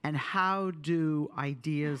 And how do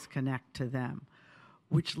ideas connect to them?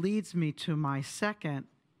 Which leads me to my second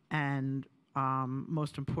and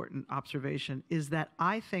most important observation, is that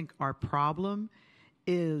I think our problem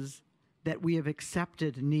is that we have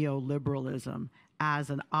accepted neoliberalism as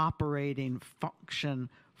an operating function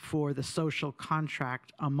for the social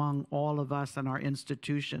contract among all of us and our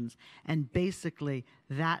institutions. And basically,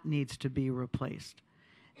 that needs to be replaced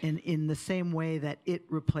in the same way that it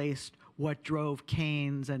replaced what drove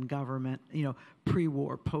Keynes and government,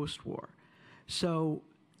 pre-war, post-war. So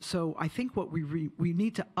I think what we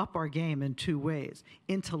need to up our game in two ways.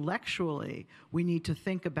 Intellectually, we need to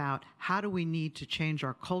think about how do we need to change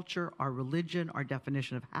our culture, our religion, our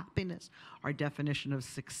definition of happiness, our definition of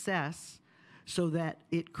success, so that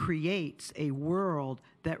it creates a world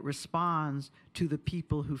that responds to the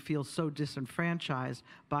people who feel so disenfranchised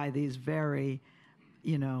by these very,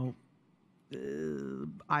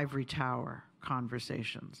 ivory tower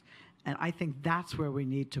conversations. And I think that's where we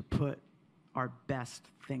need to put our best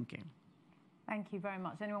thinking. Thank you very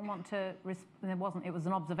much. Anyone want to respond? It was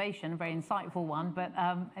an observation, a very insightful one, but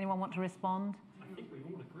anyone want to respond? I think we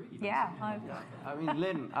all agree. Yeah. I mean,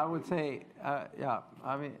 Lynn, I would say,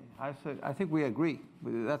 I think we agree.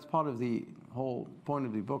 That's part of the whole point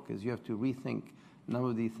of the book, is you have to rethink a number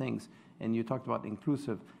of these things. And you talked about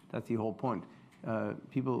inclusive, that's the whole point.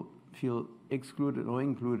 People feel excluded or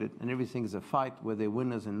included, and everything is a fight where they're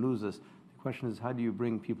winners and losers. The question is, how do you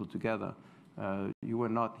bring people together? You were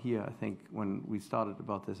not here, I think, when we started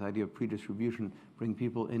about this idea of pre-distribution, bring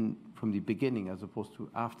people in from the beginning as opposed to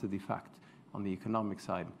after the fact on the economic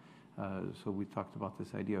side. So we talked about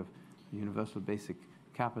this idea of universal basic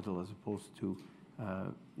capital as opposed to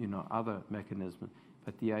other mechanisms.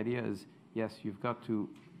 But the idea is, yes, you've got to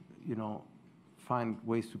find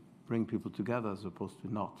ways to bring people together as opposed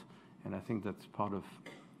to not. And I think that's part of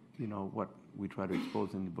what we try to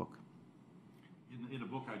expose in the book. In the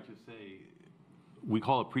book, I'd just say, we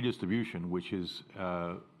call it pre-distribution, which is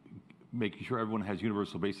making sure everyone has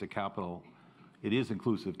universal basic capital. It is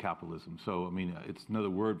inclusive capitalism. So, I mean, it's another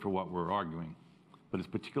word for what we're arguing. But it's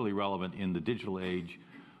particularly relevant in the digital age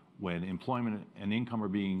when employment and income are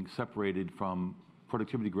being separated from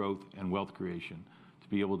productivity growth and wealth creation, to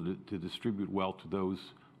be able to distribute wealth to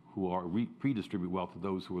those who are, redistribute wealth to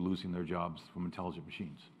those who are losing their jobs from intelligent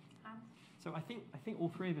machines. So I think all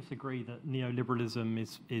three of us agree that neoliberalism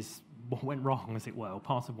is what went wrong, as it were, or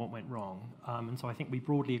part of what went wrong. And so I think we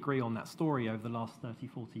broadly agree on that story over the last 30,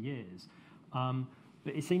 40 years.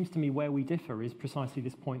 But it seems to me where we differ is precisely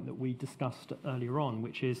this point that we discussed earlier on,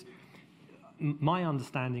 which is my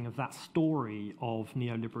understanding of that story of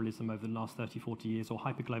neoliberalism over the last 30, 40 years, or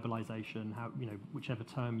hyperglobalization, whichever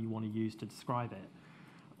term you want to use to describe it.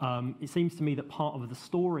 It seems to me that part of the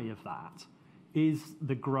story of that is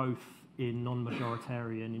the growth in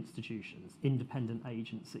non-majoritarian institutions, independent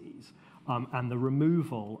agencies, and the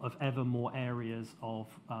removal of ever more areas of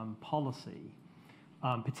policy,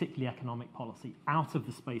 particularly economic policy, out of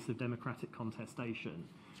the space of democratic contestation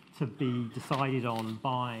to be decided on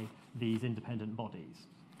by these independent bodies,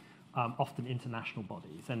 often international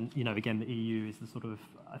bodies. And again, the EU is the sort of,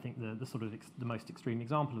 I think, the most extreme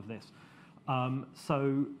example of this.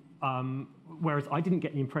 Whereas I didn't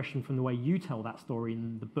get the impression from the way you tell that story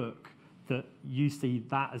in the book that you see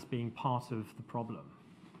that as being part of the problem.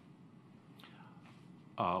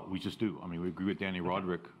 We just do. I mean, we agree with Danny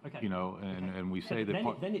Roderick, and we say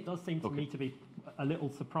that... Then it does seem to me to be a little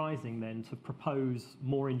surprising then to propose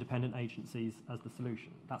more independent agencies as the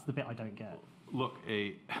solution. That's the bit I don't get. Look,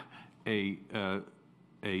 a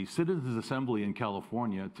citizens' assembly in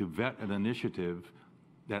California to vet an initiative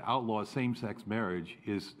that outlaws same-sex marriage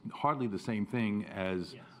is hardly the same thing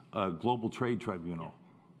as a global trade tribunal.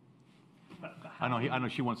 But I know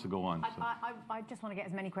she wants to go on. So. I just want to get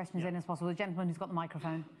as many questions in as possible. The gentleman who's got the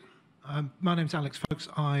microphone. My name's Alex Folks.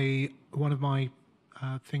 One of my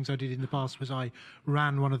things I did in the past was I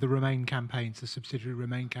ran one of the Remain campaigns, the subsidiary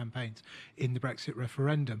Remain campaigns, in the Brexit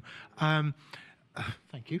referendum.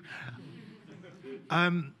 Thank you.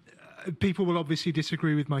 People will obviously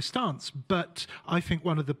disagree with my stance, but I think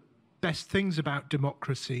one of the best things about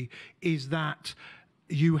democracy is that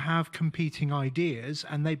you have competing ideas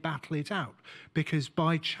and they battle it out, because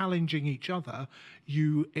by challenging each other,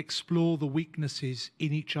 you explore the weaknesses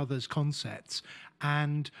in each other's concepts,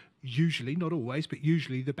 and usually, not always, but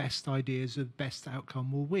usually the best ideas, the best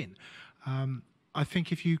outcome will win. I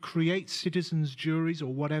think if you create citizens' juries,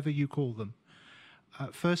 or whatever you call them,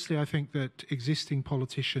 firstly, I think that existing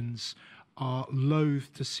politicians are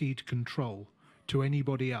loath to cede control to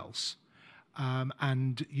anybody else.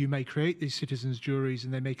 And you may create these citizens' juries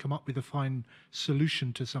and they may come up with a fine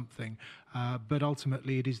solution to something, but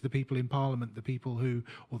ultimately it is the people in Parliament, the people who,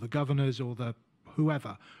 or the governors or the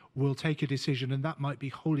whoever, will take a decision, and that might be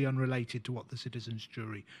wholly unrelated to what the citizens'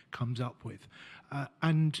 jury comes up with.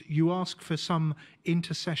 And you ask for some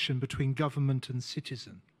intercession between government and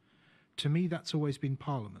citizen. To me, that's always been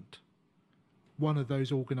Parliament. One of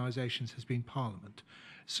those organisations has been Parliament.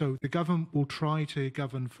 So the government will try to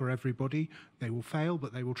govern for everybody. They will fail,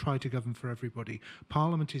 but they will try to govern for everybody.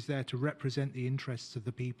 Parliament is there to represent the interests of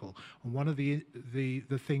the people. And one of the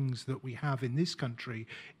things that we have in this country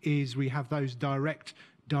is we have those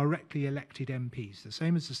directly elected MPs, the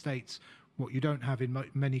same as the States. What you don't have in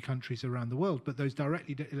many countries around the world, but those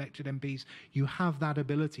directly elected MPs, you have that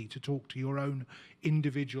ability to talk to your own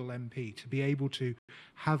individual MP, to be able to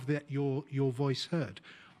have your voice heard.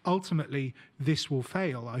 Ultimately, this will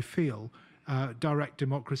fail, I feel, direct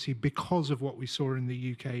democracy, because of what we saw in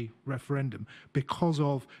the UK referendum, because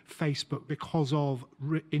of Facebook, because of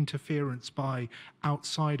interference by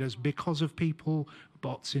outsiders, because of people,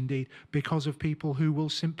 bots indeed, because of people who will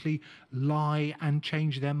simply lie and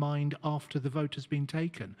change their mind after the vote has been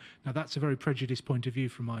taken. Now, that's a very prejudiced point of view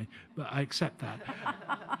from mine, but I accept that.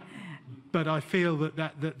 But I feel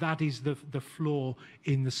that is the flaw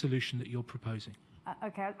in the solution that you're proposing.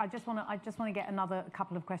 Okay, I just want to get another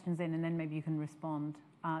couple of questions in, and then maybe you can respond.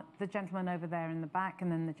 The gentleman over there in the back,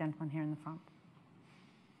 and then the gentleman here in the front.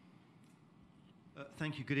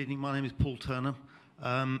 Thank you. Good evening. My name is Paul Turner.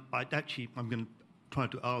 I'm going to try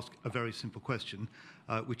to ask a very simple question,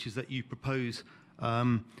 which is that you propose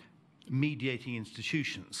mediating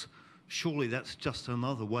institutions. Surely that's just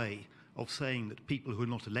another way of saying that people who are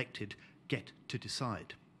not elected get to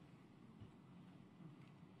decide.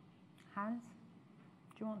 Hans?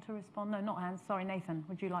 Do you want to respond? No, not Hans. Sorry, Nathan.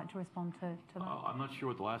 Would you like to respond to that? I'm not sure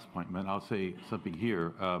what the last point meant. I'll say something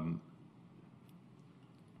here.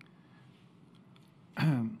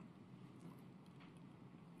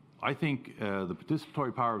 I think the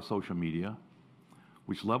participatory power of social media,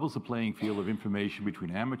 which levels the playing field of information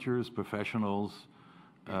between amateurs, professionals,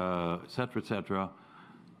 et cetera,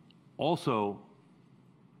 also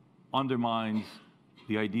undermines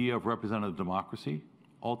the idea of representative democracy,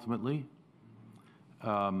 ultimately.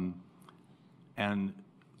 And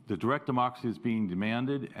the direct democracy is being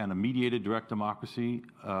demanded, and a mediated direct democracy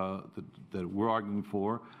that we're arguing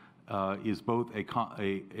for is both a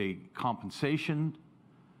compensation,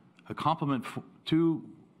 a complement to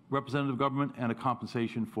representative government, and a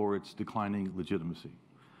compensation for its declining legitimacy.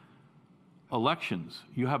 Elections,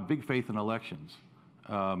 you have big faith in elections.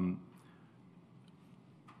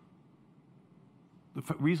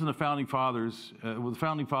 The reason the Founding Fathers, the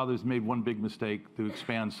Founding Fathers made one big mistake to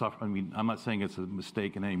expand suffrage. I mean, I'm not saying it's a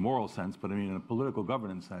mistake in any moral sense, but I mean in a political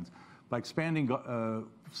governance sense. By expanding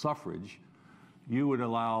suffrage, you would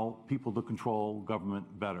allow people to control government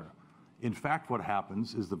better. In fact, what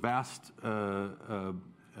happens is the vast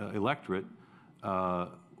electorate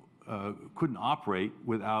couldn't operate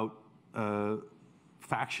without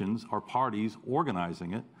factions or parties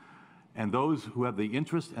organizing it. And those who have the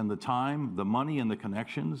interest and the time, the money and the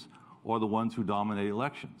connections are the ones who dominate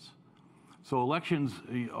elections. So elections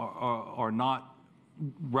are not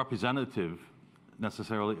representative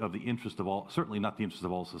necessarily of the interest of all, certainly not the interest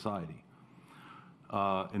of all society.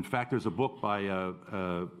 In fact, there's a book by a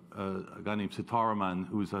guy named Sitaraman,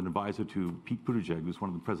 who's an advisor to Pete Buttigieg, who's one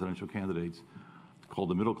of the presidential candidates, called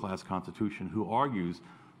The Middle Class Constitution, who argues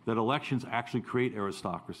that elections actually create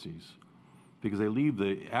aristocracies, because they leave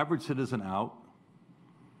the average citizen out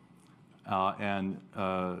and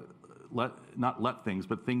not let things,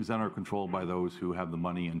 but things that are controlled by those who have the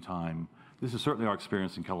money and time. This is certainly our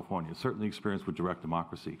experience in California. It's certainly experience with direct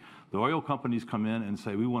democracy. The oil companies come in and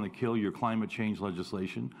say, we want to kill your climate change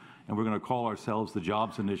legislation, and we're going to call ourselves the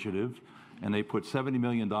Jobs Initiative, and they put $70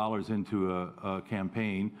 million into a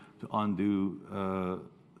campaign to undo,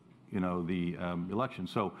 the election.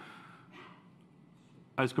 So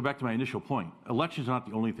let's go back to my initial point. Elections are not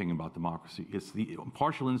the only thing about democracy. It's the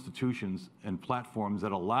impartial institutions and platforms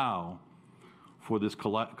that allow for this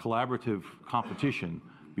collaborative competition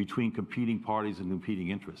between competing parties and competing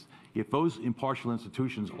interests. If those impartial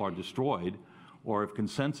institutions are destroyed, or if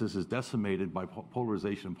consensus is decimated by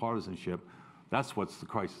polarization and partisanship, that's what's the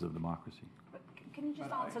crisis of democracy. But can you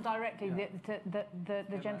just answer directly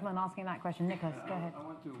the gentleman asking that question? Nicholas, go ahead.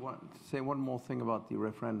 I want to say one more thing about the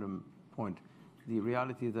referendum point. The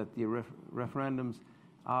reality is that the referendums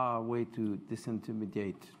are a way to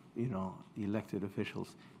disintermediate, the elected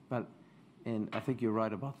officials. And I think you're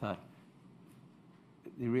right about that.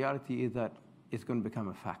 The reality is that it's going to become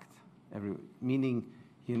a fact, meaning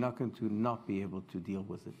you're not going to not be able to deal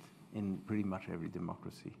with it in pretty much every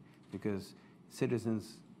democracy, because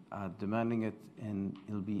citizens are demanding it, and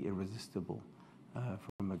it'll be irresistible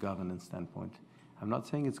from a governance standpoint. I'm not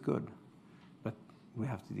saying it's good, but we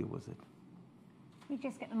have to deal with it. Let me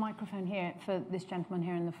just get the microphone here for this gentleman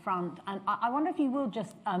here in the front. And I wonder if you will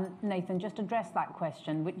just, Nathan, just address that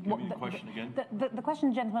question. Give me the question again. The question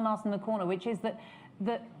the gentleman asked in the corner, which is that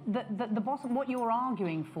the bottom, what you're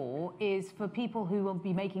arguing for is for people who will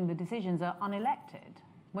be making the decisions are unelected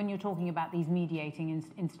when you're talking about these mediating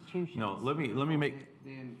institutions. No, let me make...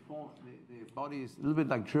 The bodies, a little bit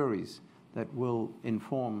like juries, that will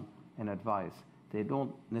inform and advise. They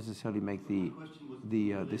don't necessarily make the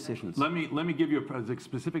decisions. Let me give you a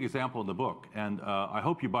specific example in the book, and I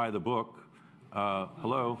hope you buy the book.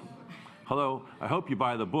 Hello. I hope you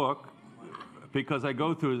buy the book, because I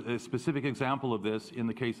go through a specific example of this in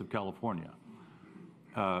the case of California.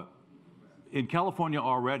 In California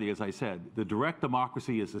already, as I said, the direct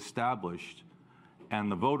democracy is established,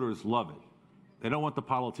 and the voters love it. They don't want the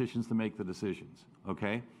politicians to make the decisions,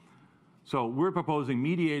 okay? So we're proposing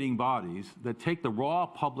mediating bodies that take the raw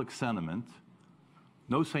public sentiment,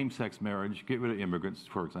 no same-sex marriage, get rid of immigrants,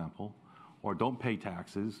 for example, or don't pay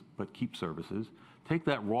taxes but keep services, take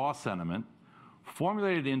that raw sentiment,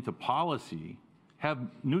 formulate it into policy, have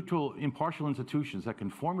neutral, impartial institutions that can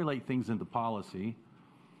formulate things into policy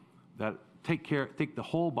that take the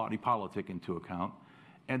whole body politic into account,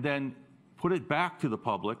 and then put it back to the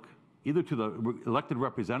public, either to the elected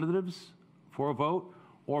representatives for a vote,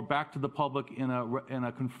 or back to the public in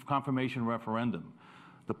a confirmation referendum.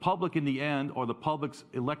 The public in the end, or the public's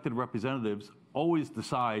elected representatives, always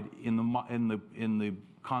decide in the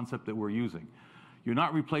concept that we're using. You're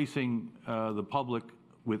not replacing the public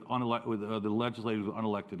with the legislators with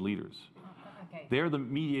unelected leaders. Okay. They're the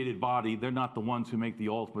mediated body. They're not the ones who make the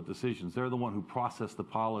ultimate decisions. They're the one who process the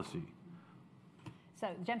policy. So,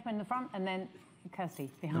 the gentleman in the front, and then Kirsty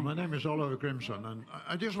behind. My name is Oliver Grimson, and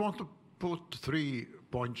I just want to put 3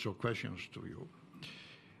 points or questions to you.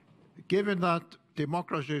 Given that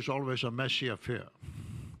democracy is always a messy affair,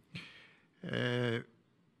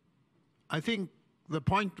 I think the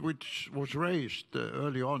point which was raised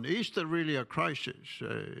early on, is there really a crisis,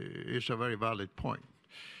 is a very valid point.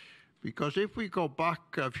 Because if we go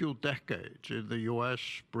back a few decades in the US,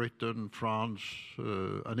 Britain, France,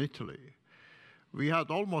 and Italy, we had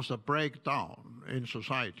almost a breakdown in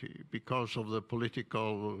society because of the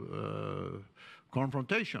political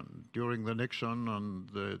confrontation during the Nixon and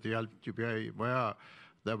the LGBA, where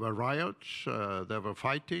there were riots, there were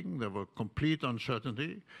fighting, there were complete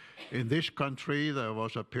uncertainty. In this country, there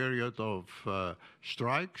was a period of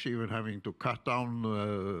strikes, even having to cut down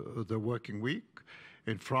the working week.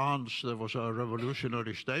 In France, there was a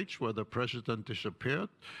revolutionary stage where the president disappeared.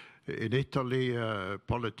 In Italy,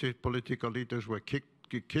 political leaders were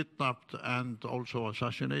kidnapped and also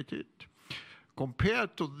assassinated.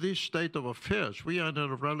 Compared to this state of affairs, we are in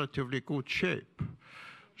a relatively good shape.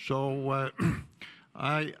 So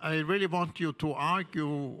I really want you to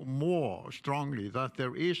argue more strongly that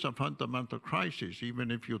there is a fundamental crisis, even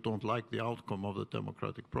if you don't like the outcome of the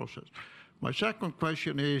democratic process. My second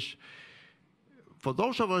question is, for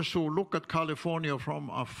those of us who look at California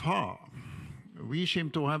from afar, we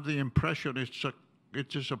seem to have the impression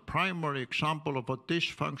it is a primary example of a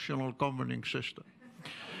dysfunctional governing system.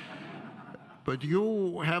 But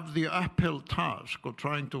you have the uphill task of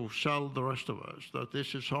trying to sell the rest of us that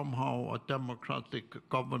this is somehow a democratic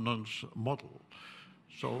governance model.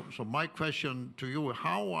 So my question to you,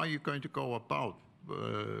 how are you going to go about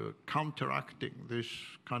counteracting this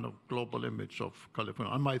kind of global image of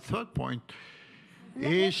California? And my third point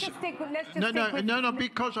is... No,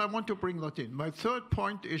 because I want to bring that in. My third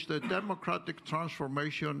point is the democratic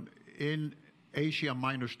transformation in Asia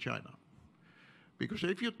minus China. Because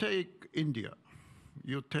if you take India,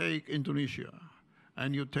 you take Indonesia,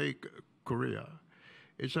 and you take Korea.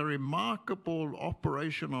 It's a remarkable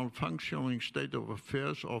operational functioning state of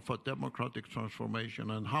affairs of a democratic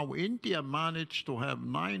transformation, and how India managed to have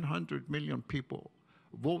 900 million people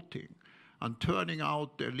voting and turning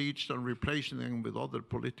out the elites and replacing them with other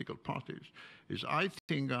political parties is, I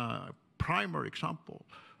think, a primary example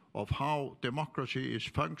of how democracy is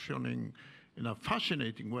functioning in a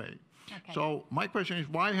fascinating way. Okay. So my question is,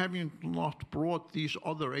 why have you not brought these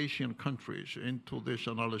other Asian countries into this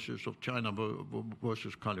analysis of China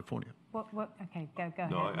versus California? Okay, go ahead.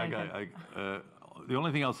 No, the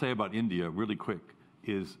only thing I'll say about India, really quick,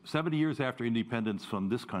 is 70 years after independence from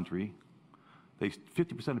this country,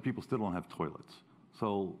 50% of people still don't have toilets.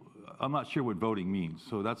 So I'm not sure what voting means.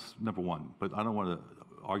 So that's number one. But I don't want to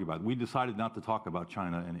argue about it. We decided not to talk about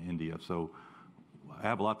China and India. So I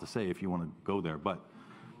have a lot to say if you want to go there. But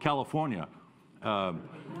California. You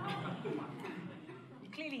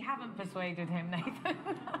clearly haven't persuaded him, Nathan.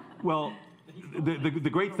 Well, the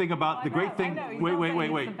great thing about the great thing.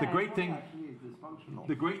 Wait.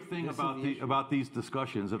 The great thing about these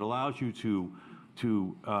discussions, it allows you to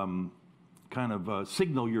kind of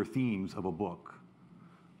signal your themes of a book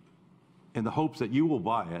in the hopes that you will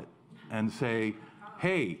buy it and say,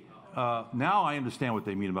 hey, now I understand what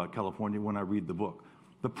they mean about California when I read the book.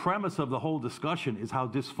 The premise of the whole discussion is how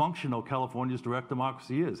dysfunctional California's direct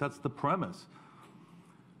democracy is. That's the premise.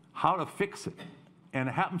 How to fix it. And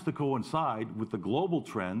it happens to coincide with the global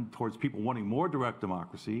trend towards people wanting more direct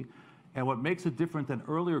democracy. And what makes it different than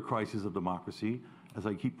earlier crises of democracy, as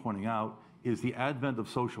I keep pointing out, is the advent of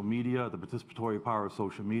social media, the participatory power of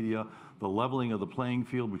social media, the leveling of the playing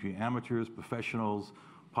field between amateurs, professionals,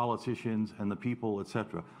 politicians, and the people, et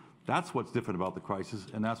cetera. That's what's different about the crisis,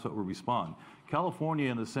 and that's what we respond.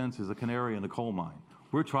 California, in a sense, is a canary in the coal mine.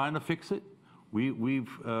 We're trying to fix it. We've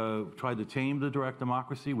tried to tame the direct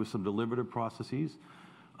democracy with some deliberative processes.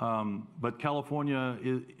 But California,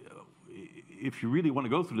 if you really want to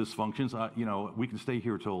go through these functions, we can stay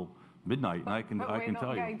here till midnight, and I can tell you. We're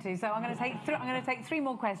not going to. So I'm going to take three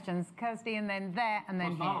more questions, Kirsty, and then there, and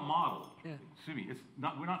then it's not a model. Yeah. Excuse me.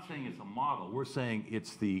 We're not saying it's a model. We're saying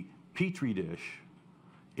it's the petri dish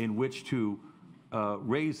in which to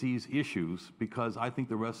raise these issues, because I think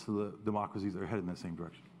the rest of the democracies are headed in that same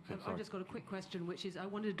direction. I've just got a quick question, which is I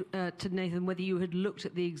wondered to Nathan whether you had looked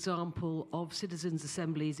at the example of citizens'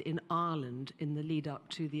 assemblies in Ireland in the lead up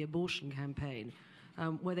to the abortion campaign,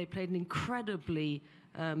 where they played an incredibly,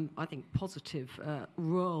 I think, positive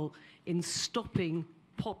role in stopping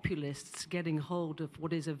populists getting hold of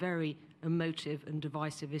what is a very emotive and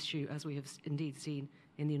divisive issue, as we have indeed seen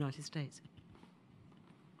in the United States.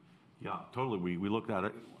 Yeah, totally. We looked at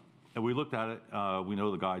it. And we looked at it. We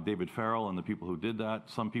know the guy, David Farrell, and the people who did that.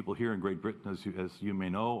 Some people here in Great Britain, as you may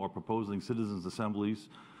know, are proposing citizens' assemblies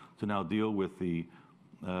to now deal with the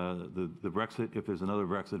Brexit, if there's another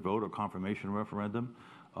Brexit vote or confirmation referendum.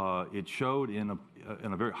 It showed in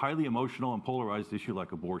a very highly emotional and polarized issue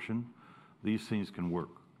like abortion, these things can work.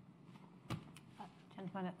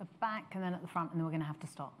 Gentleman at the back, and then at the front, and then we're going to have to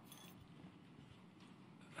stop.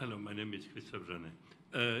 Hello, my name is Christophe Janet.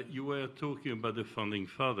 You were talking about the founding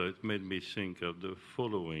father. It made me think of the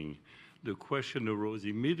following. The question arose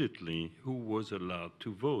immediately, who was allowed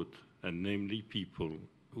to vote, and namely people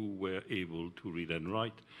who were able to read and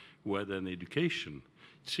write, who had an education.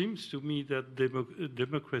 It seems to me that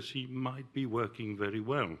democracy might be working very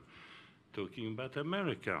well. Talking about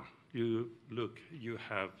America, you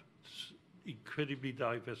have incredibly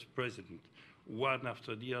diverse presidents, one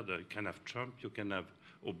after the other. You can have Trump, you can have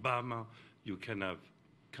Obama, you can have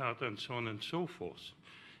Carter, and so on and so forth.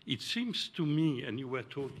 It seems to me, and you were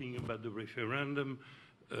talking about the referendum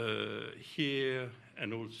here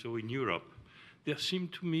and also in Europe, there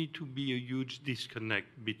seemed to me to be a huge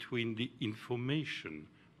disconnect between the information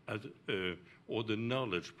or the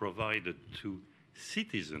knowledge provided to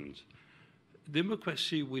citizens.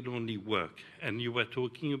 Democracy will only work, and you were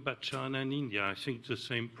talking about China and India. I think it's the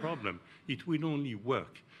same problem. It will only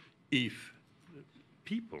work if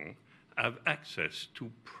people have access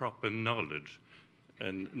to proper knowledge.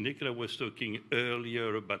 And Nicola was talking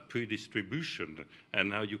earlier about pre-distribution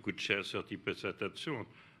and how you could share 30% and so on.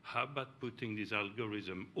 How about putting this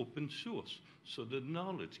algorithm open source so the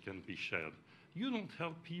knowledge can be shared? You don't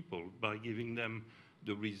help people by giving them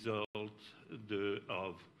the result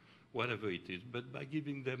of whatever it is, but by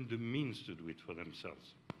giving them the means to do it for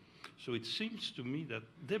themselves. So it seems to me that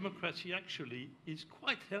democracy actually is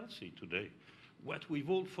quite healthy today. What we've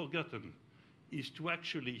all forgotten is to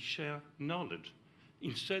actually share knowledge.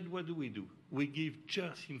 Instead, what do? We give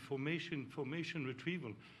just information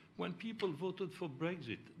retrieval. When people voted for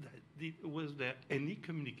Brexit, was there any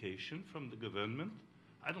communication from the government?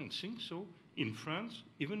 I don't think so. In France,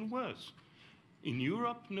 even worse. In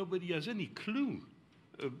Europe, nobody has any clue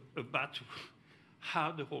about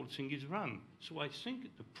how the whole thing is run. So I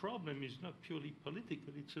think the problem is not purely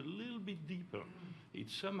political, it's a little bit deeper. It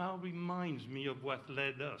somehow reminds me of what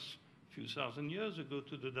led us a few thousand years ago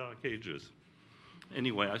to the Dark Ages.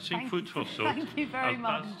 Anyway, I think food for thought. Thank you very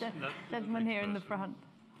much. Gentleman here in the front.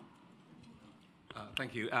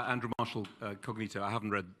 Thank you. Andrew Marshall, Cognito. I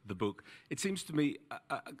haven't read the book. It seems to me,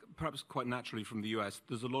 perhaps quite naturally from the US,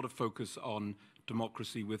 there's a lot of focus on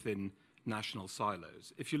democracy within national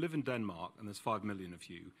silos. If you live in Denmark, and there's 5 million of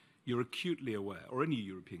you, you're acutely aware, or any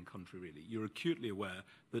European country really, you're acutely aware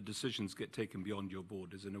that decisions get taken beyond your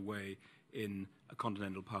borders in a way in a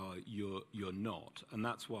continental power you're not. And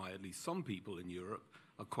that's why at least some people in Europe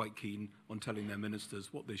are quite keen on telling their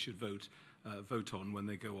ministers what they should vote on when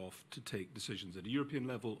they go off to take decisions at a European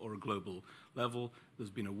level or a global level.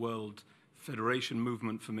 There's been a world federation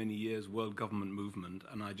movement for many years, world government movement,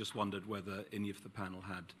 and I just wondered whether any of the panel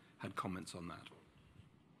had comments on that.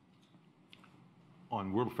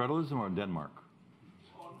 On world federalism or on Denmark?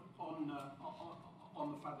 On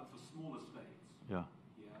the fact that for smaller states,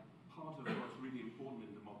 part of what's really important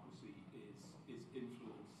in democracy is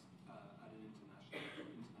influence at an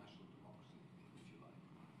international democracy, if you like.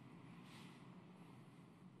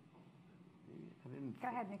 Go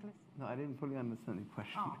ahead, Nicholas. No, I didn't fully understand the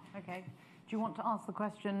question. Oh, okay. Do you want to ask the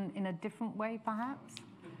question in a different way, perhaps?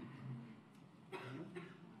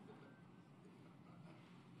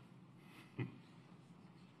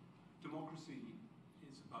 Democracy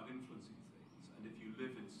is about influencing things, and if you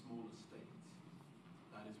live in smaller states,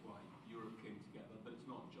 that is why Europe came together. But it's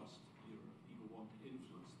not just Europe. People want to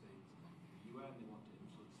influence things in the UN, they want to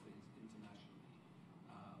influence things internationally,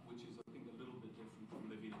 which is, I think, a little bit different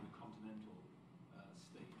from living in a continental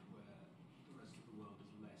state where the rest of the world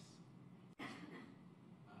is less visible.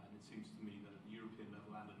 And it seems to me that at the European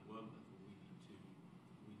level and at the world level, we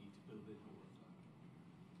need to build in all of that.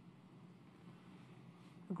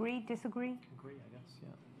 Agree, disagree? Agree, I guess,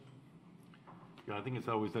 yeah. Yeah, I think it's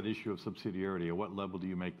always that issue of subsidiarity. At what level do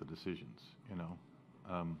you make the decisions? You know,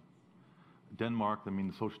 Denmark. I mean,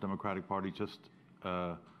 the Social Democratic Party just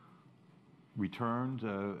returned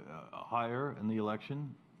higher in the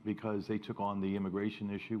election because they took on the immigration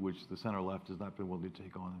issue, which the center left has not been willing to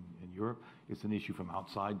take on in Europe. It's an issue from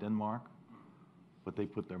outside Denmark, but they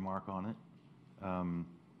put their mark on it.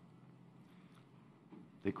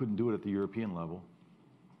 They couldn't do it at the European level.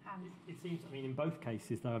 It seems, I mean, in both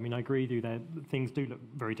cases, though, I mean, I agree with you there, things do look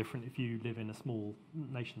very different if you live in a small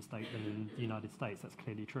nation state than in the United States. That's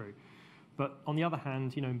clearly true. But on the other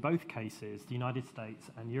hand, you know, in both cases, the United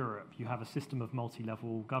States and Europe, you have a system of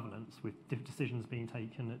multi-level governance with decisions being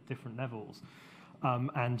taken at different levels.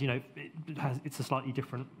 And, you know, it's a slightly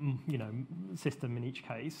different, you know, system in each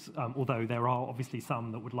case, although there are obviously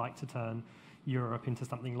some that would like to turn Europe into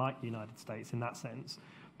something like the United States in that sense.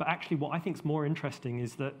 But actually what I think is more interesting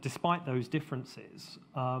is that despite those differences,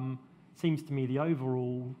 seems to me the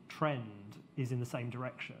overall trend is in the same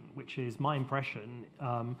direction, which is my impression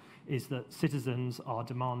is that citizens are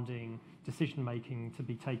demanding decision-making to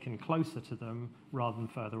be taken closer to them rather than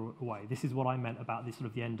further away. This is what I meant about this sort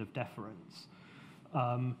of the end of deference.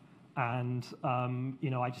 You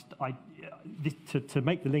know, to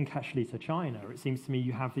make the link actually to China, it seems to me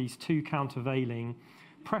you have these two countervailing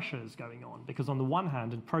pressures going on, because on the one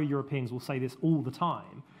hand, and pro-Europeans will say this all the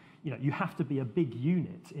time, you know, you have to be a big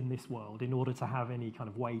unit in this world in order to have any kind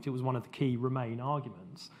of weight. It was one of the key Remain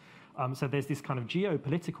arguments. So there's this kind of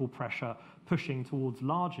geopolitical pressure pushing towards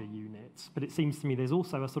larger units, but it seems to me there's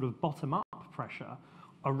also a sort of bottom-up pressure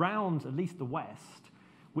around at least the West,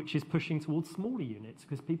 which is pushing towards smaller units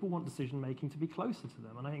because people want decision-making to be closer to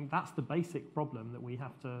them. And I think that's the basic problem that we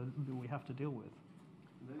have to deal with.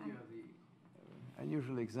 And then you have the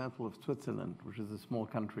unusual example of Switzerland, which is a small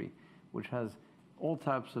country, which has all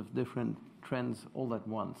types of different trends all at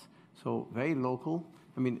once. So very local.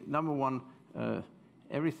 I mean, number one,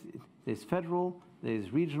 there's federal,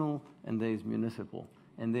 there's regional, and there's municipal.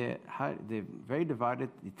 And they're very divided.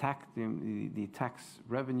 The tax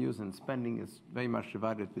revenues and spending is very much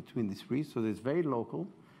divided between these three. So there's very local.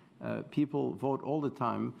 People vote all the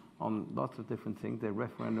time on lots of different things. There are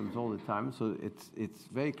referendums all the time. So it's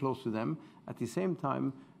very close to them. At the same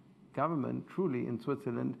time, government truly in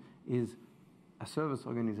Switzerland is a service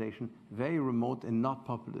organization, very remote and not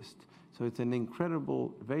populist. So it's an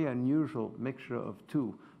incredible, very unusual mixture of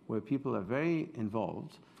two, where people are very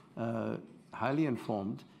involved, highly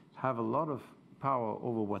informed, have a lot of power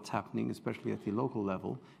over what's happening, especially at the local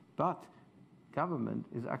level, but government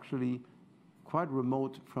is actually quite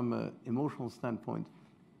remote from an emotional standpoint.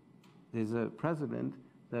 There's a president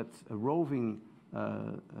that's a roving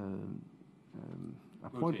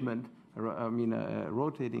appointment, a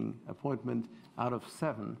rotating appointment out of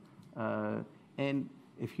 7. And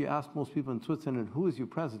if you ask most people in Switzerland, who is your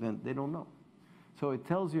president, they don't know. So it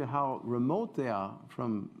tells you how remote they are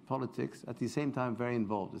from politics, at the same time very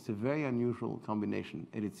involved. It's a very unusual combination,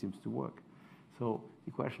 and it seems to work. So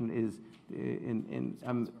the question is,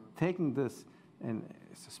 I'm taking this, and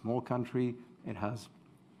it's a small country, it has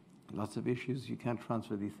lots of issues, you can't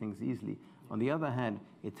transfer these things easily. On the other hand,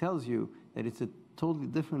 it tells you that it's a totally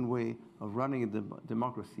different way of running a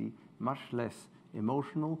democracy, much less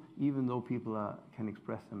emotional, even though people can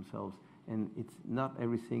express themselves, and it's not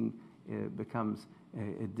everything becomes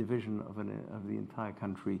a division of the entire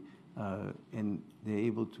country, and they're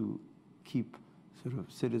able to keep sort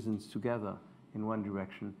of citizens together in one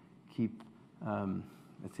direction, keep,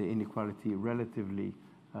 let's say, inequality relatively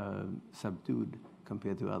subdued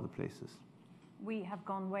compared to other places. We have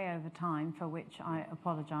gone way over time, for which I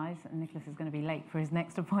apologise, and Nicholas is going to be late for his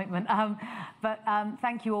next appointment. But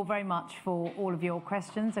thank you all very much for all of your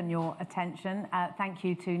questions and your attention. Thank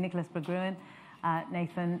you to Nicholas Berggruen,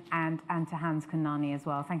 Nathan, and to Hans Kanani as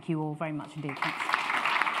well. Thank you all very much indeed. Thanks.